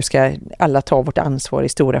 Om vi nu ska alla ta vårt ansvar i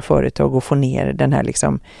stora företag och få ner den här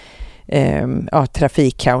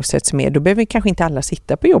trafikkaoset som är, då behöver kanske inte alla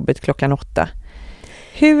sitta på jobbet klockan 8.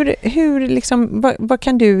 Vad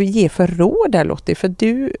kan du ge för råd där, Lottie? För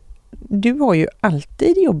du har ju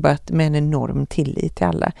alltid jobbat med en enorm tillit till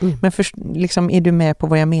alla. Men är du med på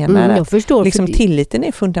vad jag menar? Jag förstår. Tilliten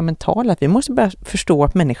är fundamental. Att vi måste bara förstå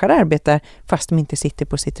att människor arbetar fast de inte sitter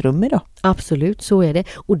på sitt rum idag. Absolut, så är det.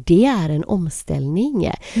 Och det är en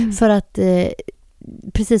omställning. För att,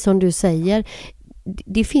 precis som du säger,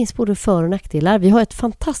 det finns både för- och nackdelar. Vi har ett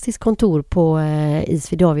fantastiskt kontor i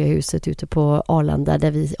Swedavia-huset ute på Arlanda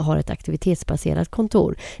där vi har ett aktivitetsbaserat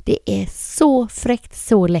kontor. Det är så fräckt,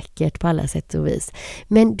 så läckert på alla sätt och vis.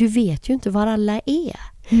 Men du vet ju inte var alla är.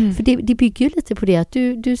 För det bygger ju lite på det att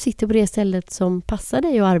du sitter på det stället som passar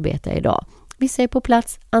dig att arbeta idag. Vissa är på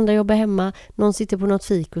plats, andra jobbar hemma, någon sitter på något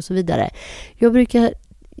fik och så vidare.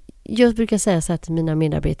 Jag brukar säga så här till mina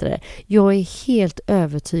medarbetare: jag är helt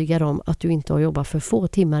övertygad om att du inte har jobbat för få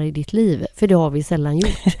timmar i ditt liv, för det har vi sällan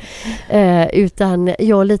gjort. Utan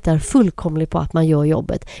jag litar fullkomligt på att man gör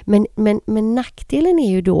jobbet. Men nackdelen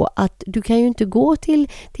är ju då att du kan ju inte gå till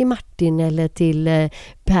Martin eller till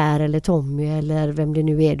Per eller Tommy eller vem det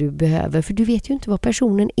nu är du behöver, för du vet ju inte var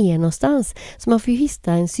personen är någonstans. Så man får ju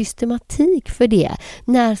hitta en systematik för det.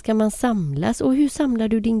 När ska man samlas och hur samlar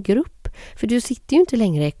du din grupp? För du sitter ju inte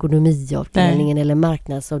längre i ekonomiavdelningen eller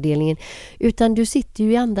marknadsavdelningen, utan du sitter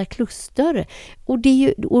ju i andra kluster. Och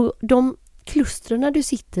de klusterna du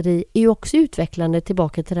sitter i är ju också utvecklande,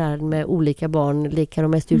 tillbaka till det här med olika barn lekar,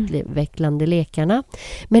 de mest utvecklande lekarna.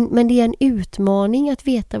 Men det är en utmaning att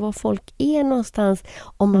veta var folk är någonstans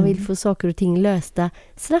om man vill få saker och ting lösta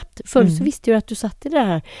snabbt. Förr så visste du att du satt i det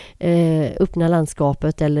här öppna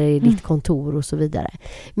landskapet eller i ditt kontor och så vidare.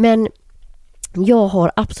 Men jag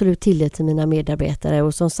har absolut tillit till mina medarbetare,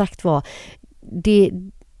 och som sagt var,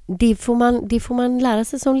 det får man lära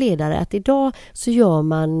sig som ledare, att idag så gör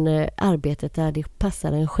man arbetet där det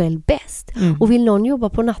passar en själv bäst. Och vill någon jobba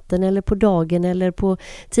på natten eller på dagen eller på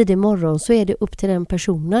tidig morgon, så är det upp till den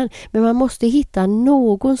personen. Men man måste hitta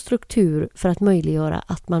någon struktur för att möjliggöra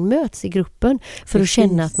att man möts i gruppen, för att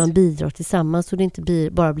känna att man bidrar tillsammans, så det inte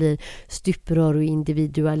bara blir stuprör och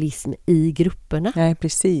individualism i grupperna. Nej,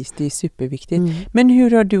 precis. Det är superviktigt. Men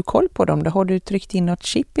hur har du koll på dem? Har du tryckt in något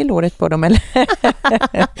chip i låret på dem, eller?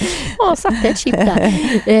 Ja, satt ett chip där.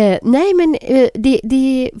 Nej, men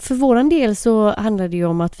för våran del så handlar det ju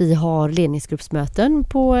om att vi har ledningsgruppsmöten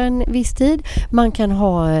på en viss tid. Man kan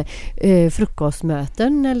ha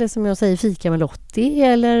frukostmöten, eller som jag säger, fika med Lottie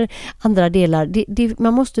eller andra delar.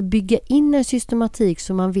 Man måste bygga in en systematik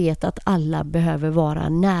så man vet att alla behöver vara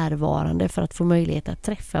närvarande för att få möjlighet att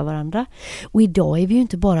träffa varandra. Och idag är vi ju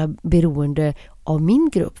inte bara beroende av min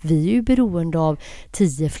grupp. Vi är ju beroende av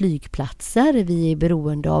 10 flygplatser, vi är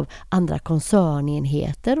beroende av andra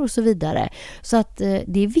koncernenheter och så vidare. Så att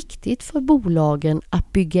det är viktigt för bolagen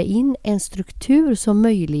att bygga in en struktur som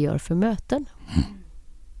möjliggör för möten.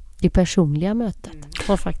 Det personliga mötet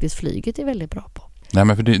har faktiskt flyget är väldigt bra på. Nej,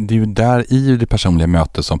 men för det är ju där i det personliga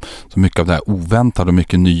mötet som mycket av det här oväntade och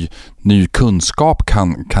mycket ny kunskap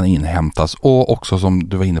kan inhämtas, och också, som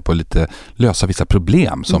du var inne på, lite lösa vissa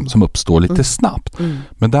problem som uppstår lite snabbt.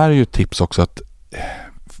 Men där är ju ett tips också att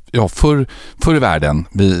förr i världen,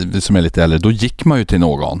 vi som är lite äldre, då gick man ju till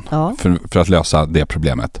någon för att lösa det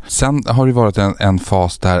problemet. Sen har det varit en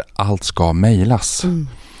fas där allt ska mejlas.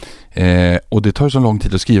 Och det tar ju så lång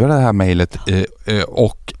tid att skriva det här mejlet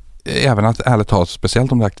och även att ärligt talat,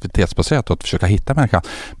 speciellt om det är aktivitetsbaserat, att försöka hitta människan.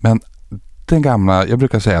 Men den gamla, jag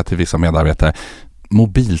brukar säga till vissa medarbetare,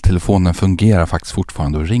 mobiltelefonen fungerar faktiskt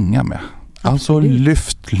fortfarande att ringa med. Alltså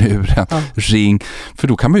lyft luren, ring. För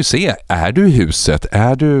då kan man ju se, är du i huset,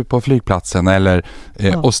 är du på flygplatsen eller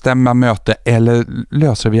och stämma möte eller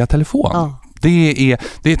löser det via telefon. Det är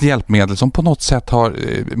ett hjälpmedel som på något sätt har...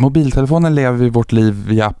 Mobiltelefonen lever i vårt liv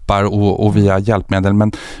via appar och via hjälpmedel.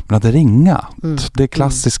 Men att ringa, det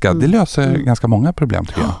klassiska, det löser ganska många problem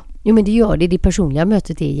tycker jag. Jo, men det gör det. Det personliga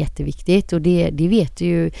mötet är jätteviktigt och det vet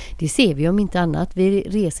ju, det ser vi om inte annat. Vi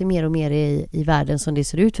reser mer och mer i världen som det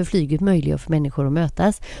ser ut, för flyget möjliggör för människor att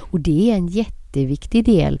mötas. Och det är en jätteviktig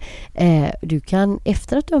del. Du kan,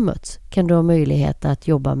 efter att du har mötts, kan du ha möjlighet att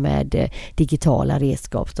jobba med digitala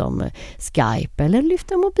redskap som Skype eller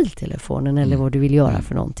lyfta mobiltelefonen eller vad du vill göra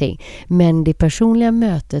för någonting. Men det personliga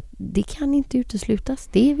mötet, det kan inte uteslutas.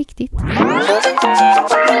 Det är viktigt.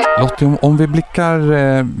 Lottie, om vi blickar,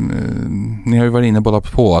 ni har ju varit inne båda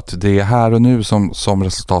på att det är här och nu som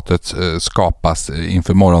resultatet skapas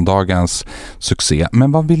inför morgondagens succé.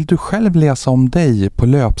 Men vad vill du själv läsa om dig på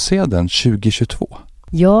löpsedeln 2022?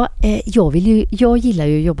 Ja, jag gillar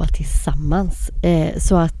ju att jobba tillsammans.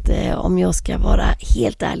 Så att om jag ska vara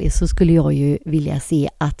helt ärlig så skulle jag ju vilja se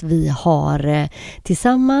att vi har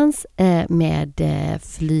tillsammans med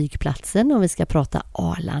flygplatsen, om vi ska prata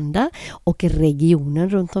Arlanda, och regionen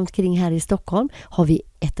runt omkring här i Stockholm, har vi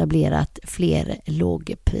etablerat fler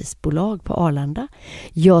lågprisbolag på Arlanda.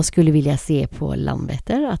 Jag skulle vilja se på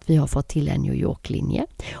Landvetter att vi har fått till en New York-linje.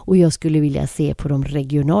 Och jag skulle vilja se på de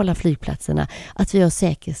regionala flygplatserna att vi har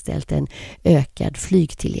säkerställt en ökad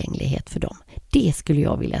flygtillgänglighet för dem. Det skulle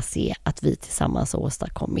jag vilja se att vi tillsammans har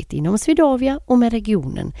åstadkommit inom Swedavia och med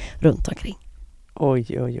regionen runt omkring. Oj.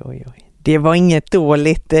 Det var ingen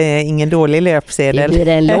dålig löpsedel. Det blir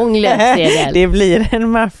en lång löpsedel. Det blir en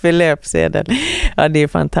maffig löpsedel. Ja, det är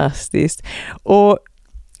fantastiskt. Och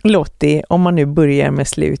Lottie, om man nu börjar med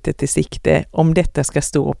slutet i sikte, om detta ska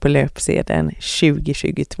stå på löpsedeln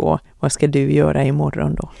 2022, vad ska du göra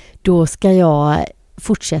imorgon då? Då ska jag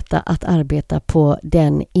fortsätta att arbeta på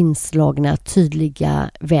den inslagna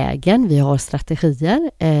tydliga vägen. Vi har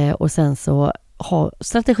strategier och sen så ha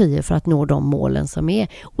strategier för att nå de målen som är.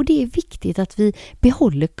 Och det är viktigt att vi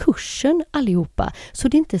behåller kursen allihopa så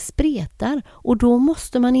det inte spretar. Och då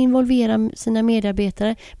måste man involvera sina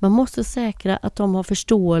medarbetare. Man måste säkra att de har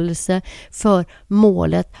förståelse för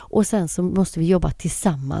målet och sen så måste vi jobba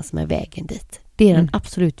tillsammans med vägen dit. Det är den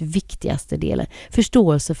absolut viktigaste delen.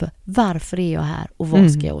 Förståelse för varför är jag här och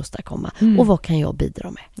vad ska jag åstadkomma och vad kan jag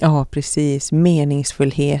bidra med. Ja, precis.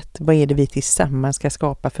 Meningsfullhet. Vad är det vi tillsammans ska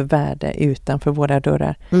skapa för värde utanför våra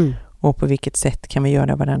dörrar? Och på vilket sätt kan vi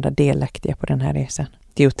göra varandra delaktiga på den här resan?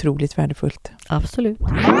 Det är otroligt värdefullt. Absolut.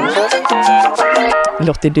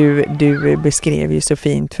 Lottie, du beskrev ju så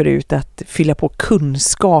fint förut att fylla på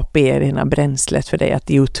kunskap är rena bränslet för dig, att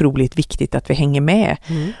det är otroligt viktigt att vi hänger med.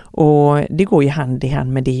 Och det går ju hand i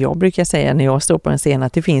hand med det jag brukar säga när jag står på en scen,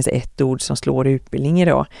 att det finns ett ord som slår utbildning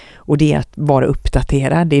idag, och det är att vara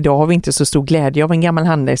uppdaterad. Idag har vi inte så stor glädje av en gammal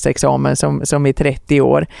handelsexamen som är 30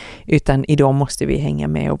 år, utan idag måste vi hänga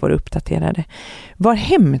med och vara uppdaterade. Var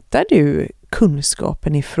hämtar du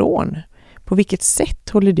kunskapen ifrån? På vilket sätt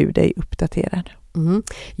håller du dig uppdaterad?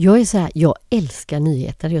 Jag är så här, jag älskar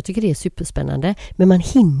nyheter. Jag tycker det är superspännande. Men man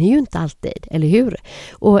hinner ju inte alltid, eller hur?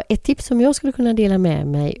 Och ett tips som jag skulle kunna dela med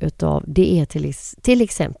mig utav, det är till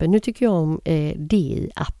exempel, nu tycker jag om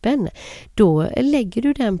DI-appen. Då lägger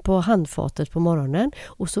du den på handfatet på morgonen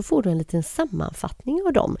och så får du en liten sammanfattning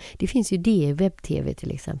av dem. Det finns ju DI webb-tv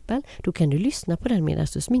till exempel. Då kan du lyssna på den medan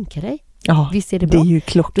du sminkar dig. Ja, visst är det bra? Det är ju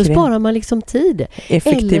klockrent. Då sparar man liksom tid.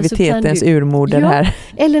 Effektivitetens urmoder här.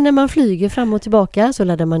 Eller när man flyger fram och tillbaka så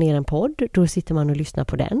laddar man ner en podd. Då sitter man och lyssnar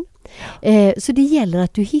på den. Så det gäller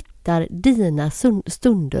att du hittar dina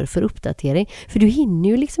stunder för uppdatering. För du hinner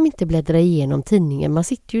ju liksom inte bläddra igenom tidningen. Man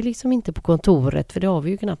sitter ju liksom inte på kontoret, för det har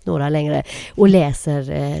vi ju knappt några längre, och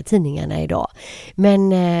läser tidningarna idag. Men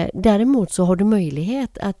däremot så har du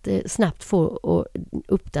möjlighet att snabbt få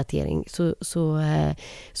uppdatering, så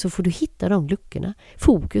får du hitta de luckorna.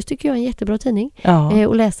 Fokus tycker jag är en jättebra tidning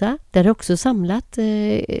att läsa. Där är också samlat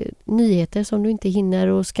nyheter som du inte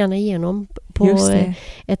hinner att scanna igenom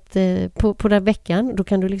på den veckan. Då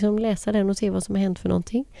kan du liksom läsa den och se vad som har hänt för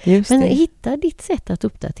någonting. Men hitta ditt sätt att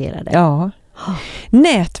uppdatera det. Ja,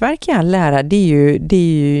 Nätverk i all ära, det är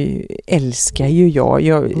ju älskar ju jag.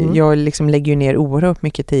 Jag liksom lägger ju ner oerhört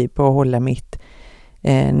mycket tid på att hålla mitt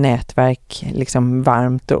nätverk liksom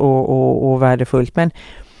varmt och värdefullt. Men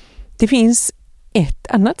det finns ett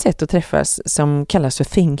annat sätt att träffas som kallas för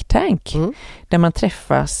think tank. Där man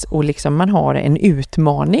träffas och liksom man har en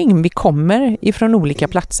utmaning. Vi kommer ifrån olika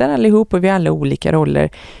platser allihop och vi har alla olika roller.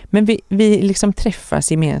 Men vi liksom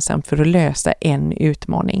träffas gemensamt för att lösa en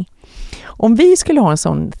utmaning. Om vi skulle ha en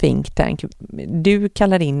sån think tank, du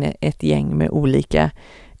kallar in ett gäng med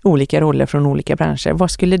olika roller från olika branscher.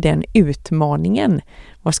 Vad skulle den utmaningen,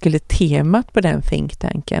 vad skulle temat på den think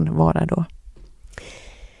tanken vara då?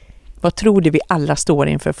 Vad tror du vi alla står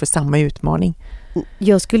inför för samma utmaning?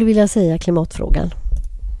 Jag skulle vilja säga klimatfrågan.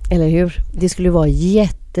 Eller hur? Det skulle vara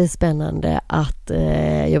jättespännande att,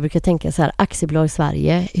 jag brukar tänka så här, aktiebolag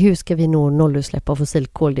Sverige, hur ska vi nå nollutsläpp av fossil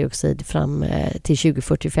koldioxid fram till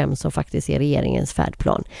 2045 som faktiskt är regeringens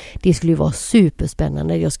färdplan. Det skulle ju vara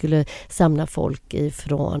superspännande. Jag skulle samla folk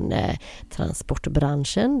ifrån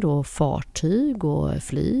transportbranschen, då fartyg och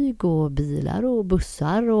flyg och bilar och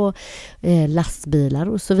bussar och lastbilar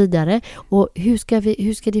och så vidare. Och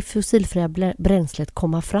hur ska det fossilfria bränslet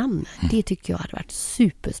komma fram? Det tycker jag hade varit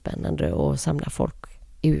superspännande att samla folk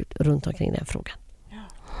runt omkring den frågan.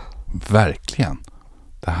 Verkligen.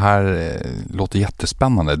 Det här låter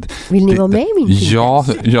jättespännande. Vill ni vara med i min tid? Ja,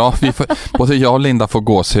 både jag och Linda får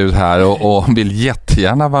gåshud här och vill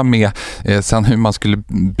jättegärna vara med. Sen hur man skulle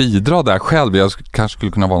bidra där själv. Jag kanske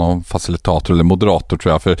skulle kunna vara någon facilitator eller moderator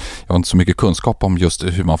tror jag, för jag har inte så mycket kunskap om just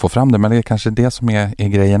hur man får fram det. Men det är kanske det som är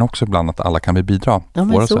grejen också ibland, att alla kan vi bidra. Ja,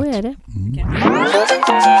 men så är det.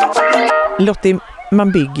 Lottie,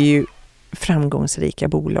 man bygger ju framgångsrika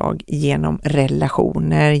bolag genom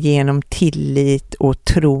relationer, genom tillit och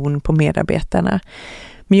tron på medarbetarna.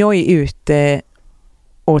 Men jag är ute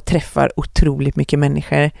och träffar otroligt mycket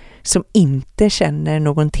människor som inte känner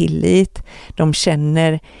någon tillit. De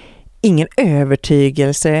känner ingen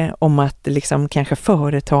övertygelse om att liksom kanske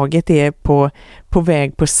företaget är på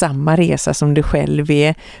väg på samma resa som du själv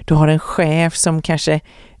är. Du har en chef som kanske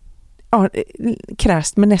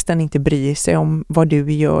krasst men nästan inte bryr sig om vad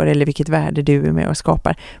du gör eller vilket värde du är med och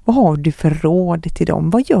skapar. Vad har du för råd till dem?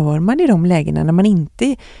 Vad gör man i de lägena när man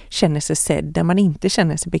inte känner sig sedd, när man inte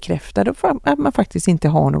känner sig bekräftad och att man faktiskt inte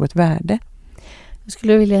har något värde? Jag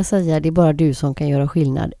skulle vilja säga det är bara du som kan göra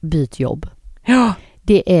skillnad. Byt jobb. Ja.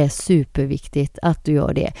 Det är superviktigt att du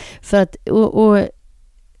gör det. För att och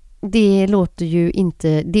det låter ju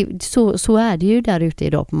inte... Så är det ju där ute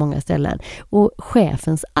idag på många ställen. Och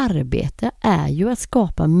chefens arbete är ju att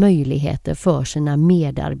skapa möjligheter för sina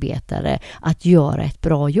medarbetare att göra ett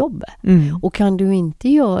bra jobb. Och kan du inte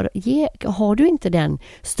har du inte den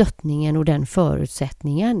stöttningen och den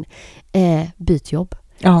förutsättningen, byt jobb.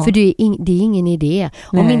 Ja. För det är ingen idé.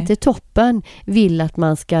 Nej. Om inte toppen vill att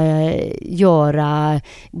man ska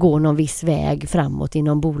gå någon viss väg framåt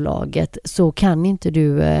inom bolaget, så kan inte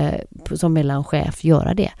du som mellanchef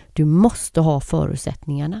göra det. Du måste ha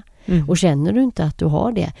förutsättningarna. Och känner du inte att du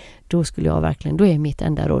har det, då då är mitt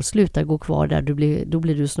enda råd, sluta gå kvar där. Då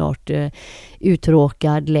blir du snart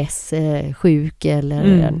uttråkad, less, sjuk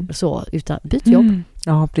eller så, utan byt jobb.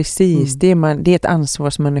 Ja, precis. Det är ett ansvar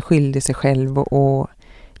som man är skyldig sig själv och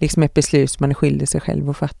liksom ett beslut som man är skyldig sig själv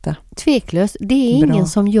att fatta. Tveklöst. Det är ingen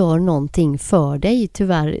som gör någonting för dig,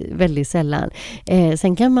 tyvärr väldigt sällan.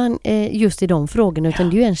 Sen kan man just i de frågorna, utan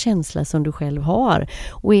det är ju en känsla som du själv har.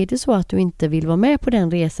 Och är det så att du inte vill vara med på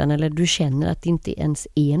den resan, eller du känner att det inte ens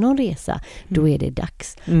är någon resa, då är det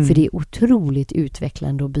dags. För det är otroligt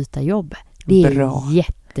utvecklande att byta jobb. Det är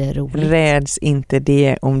jätteroligt. Räds inte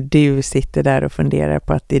det om du sitter där och funderar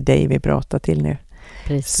på att det är dig vi pratar till nu.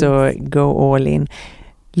 Precis. Så go all in.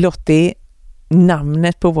 Lottie,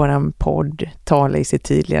 namnet på våran podd talar i sitt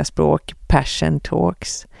tydliga språk, Passion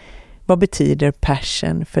Talks. Vad betyder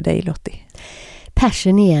passion för dig, Lottie?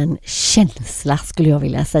 Passion är en känsla, skulle jag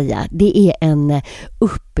vilja säga. Det är en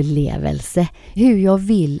upplevelse. Hur jag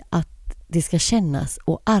vill att det ska kännas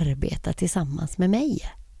och arbeta tillsammans med mig.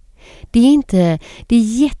 Det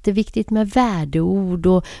är jätteviktigt med värdeord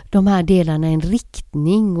och de här delarna, en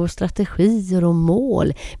riktning och strategier och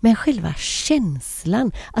mål. Men själva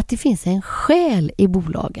känslan, att det finns en själ i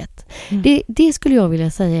bolaget. Det skulle jag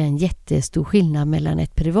vilja säga är en jättestor skillnad mellan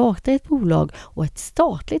ett privatägt bolag och ett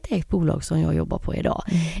statligt ägt bolag som jag jobbar på idag.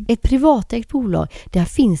 Ett privatägt bolag, där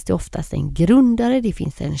finns det oftast en grundare, det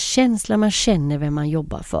finns en känsla, man känner vem man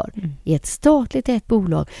jobbar för. I ett statligt ägt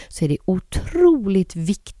bolag så är det otroligt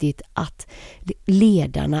viktigt att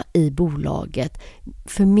ledarna i bolaget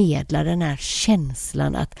förmedla den här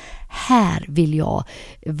känslan att här vill jag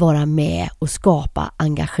vara med och skapa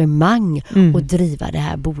engagemang och driva det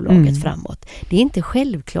här bolaget framåt. Det är inte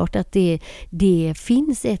självklart att det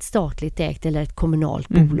finns ett statligt ägt eller ett kommunalt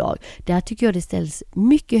bolag. Där tycker jag det ställs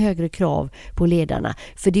mycket högre krav på ledarna.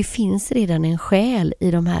 För det finns redan en själ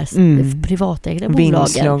i de här privatägda bolagen.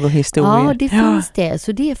 Vingslag och historier. Ja, det finns det.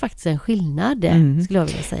 Så det är faktiskt en skillnad, skulle jag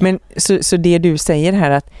vilja säga. Men så det du säger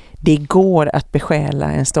här att det går att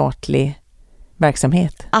besjäla en statlig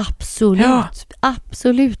verksamhet?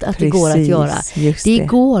 Absolut att det går att göra. Det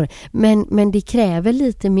går, men det kräver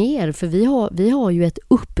lite mer, för vi har ju ett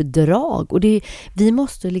uppdrag och vi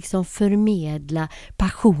måste liksom förmedla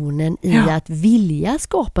passionen i att vilja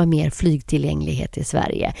skapa mer flygtillgänglighet i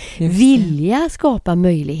Sverige. Vilja skapa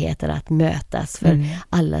möjligheter att mötas för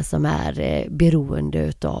alla som är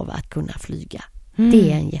beroende av att kunna flyga.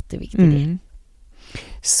 Det är en jätteviktig del.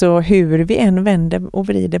 Så hur vi än vänder och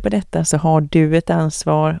vrider på detta så har du ett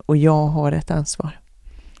ansvar och jag har ett ansvar.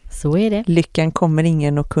 Så är det. Lyckan kommer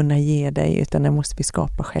ingen att kunna ge dig, utan den måste vi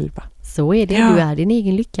skapa själva. Så är det. Du är din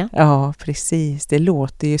egen lycka. Ja, precis. Det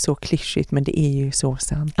låter ju så klyschigt, men det är ju så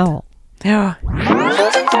sant.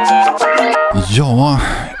 Ja,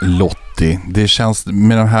 Lottie, det känns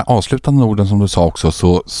med de här avslutande orden som du sa också,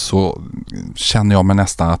 så känner jag mig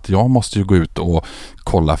nästan att jag måste ju gå ut och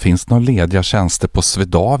kolla, finns det några lediga tjänster på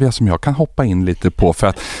Swedavia som jag kan hoppa in lite på för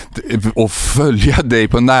att och följa dig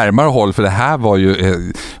på närmare håll, för det här var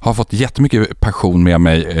ju har fått jättemycket passion med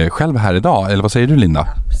mig själv här idag. Eller vad säger du, Linda?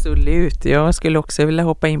 Absolut, jag skulle också vilja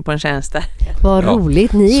hoppa in på en tjänst där. Vad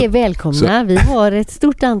roligt, ni är välkomna. Vi har ett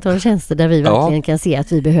stort antal tjänster där vi verkligen kan se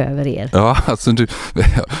att vi behöver er. Ja, alltså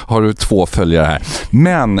har du 2 följare här.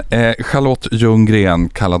 Men Charlotte Ljunggren,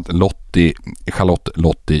 kallad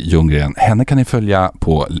Lottie Ljunggren, henne kan ni följa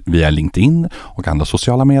via LinkedIn och andra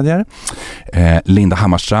sociala medier. Linda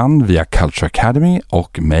Hammarstrand via Culture Academy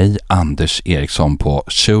och mig, Anders Eriksson, på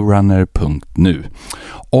showrunner.nu.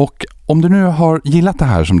 Och om du nu har gillat det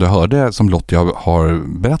här som du hörde, som Lottie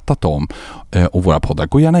har berättat om och våra poddar,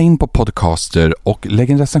 gå gärna in på Podcaster och lägg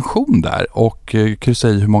en recension där och kryssa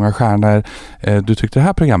i hur många stjärnor du tyckte det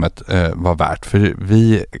här programmet var värt. För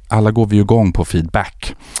alla går vi igång på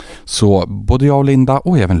feedback. Så både jag och Linda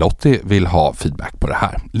och även Lottie vill ha feedback på det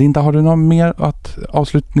här. Linda, har du något mer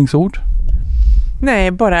avslutningsord? Nej,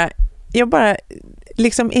 jag bara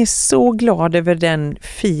liksom är så glad över den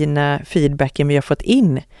fina feedbacken vi har fått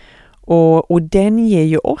in. Och den ger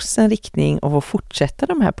ju oss en riktning av att fortsätta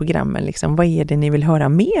de här programmen. Liksom, vad är det ni vill höra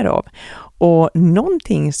mer av? Och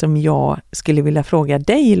någonting som jag skulle vilja fråga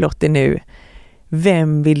dig, Lottie, nu.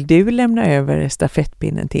 Vem vill du lämna över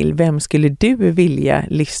stafettpinnen till? Vem skulle du vilja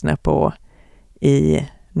lyssna på i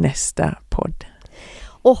nästa podd?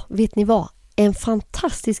 Vet ni vad? En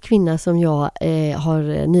fantastisk kvinna som jag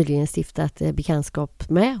har nyligen stiftat bekantskap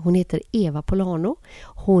med. Hon heter Eva Polano.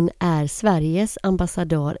 Hon är Sveriges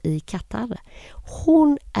ambassadör i Qatar.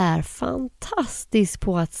 Hon är fantastisk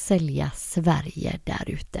på att sälja Sverige där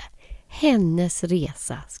ute. Hennes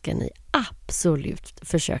resa ska ni absolut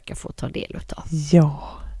försöka få ta del av. Ja.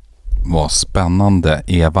 Vad spännande.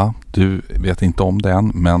 Eva, du vet inte om det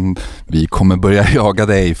än, men vi kommer börja jaga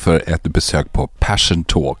dig för ett besök på Passion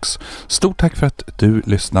Talks. Stort tack för att du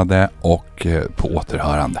lyssnade och på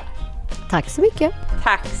återhörande. Tack så mycket.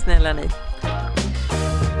 Tack snälla ni.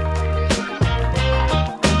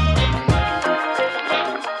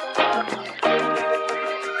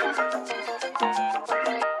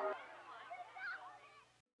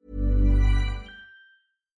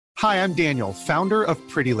 Hi, I'm Daniel, founder of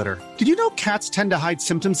Pretty Litter. Did you know cats tend to hide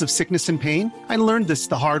symptoms of sickness and pain? I learned this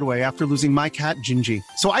the hard way after losing my cat, Gingy.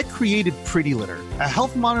 So I created Pretty Litter, a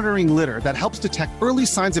health monitoring litter that helps detect early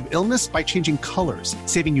signs of illness by changing colors,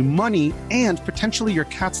 saving you money and potentially your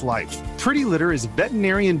cat's life. Pretty Litter is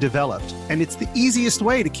veterinarian developed, and it's the easiest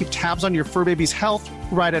way to keep tabs on your fur baby's health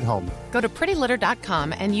right at home. Go to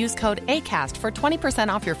prettylitter.com and use code ACAST for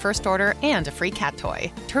 20% off your first order and a free cat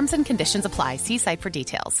toy. Terms and conditions apply. See site for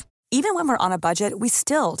details. Even when we're on a budget, we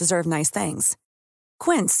still deserve nice things.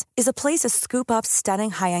 Quince is a place to scoop up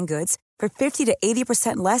stunning high-end goods for 50 to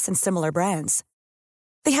 80% less than similar brands.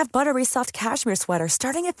 They have buttery soft cashmere sweaters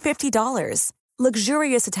starting at $50,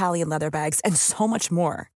 luxurious Italian leather bags, and so much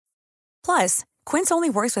more. Plus, Quince only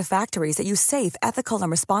works with factories that use safe, ethical, and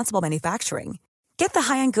responsible manufacturing. Get the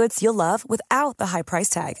high-end goods you'll love without the high price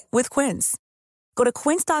tag with Quince. Go to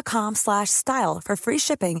quince.com/style for free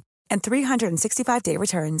shipping and 365-day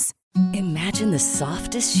returns. Imagine the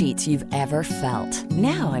softest sheets you've ever felt.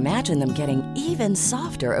 Now imagine them getting even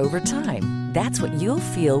softer over time. That's what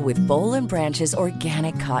you'll feel with Boll & Branch's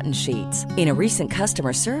organic cotton sheets. In a recent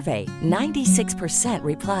customer survey, 96%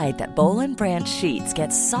 replied that Boll & Branch sheets get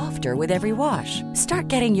softer with every wash. Start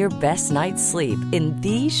getting your best night's sleep in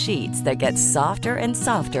these sheets that get softer and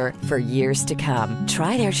softer for years to come.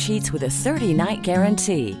 Try their sheets with a 30-night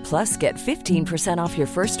guarantee. Plus, get 15% off your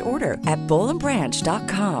first order at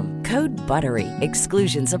bollandbranch.com. Code BUTTERY.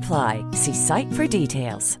 Exclusions apply. See site for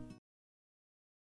details.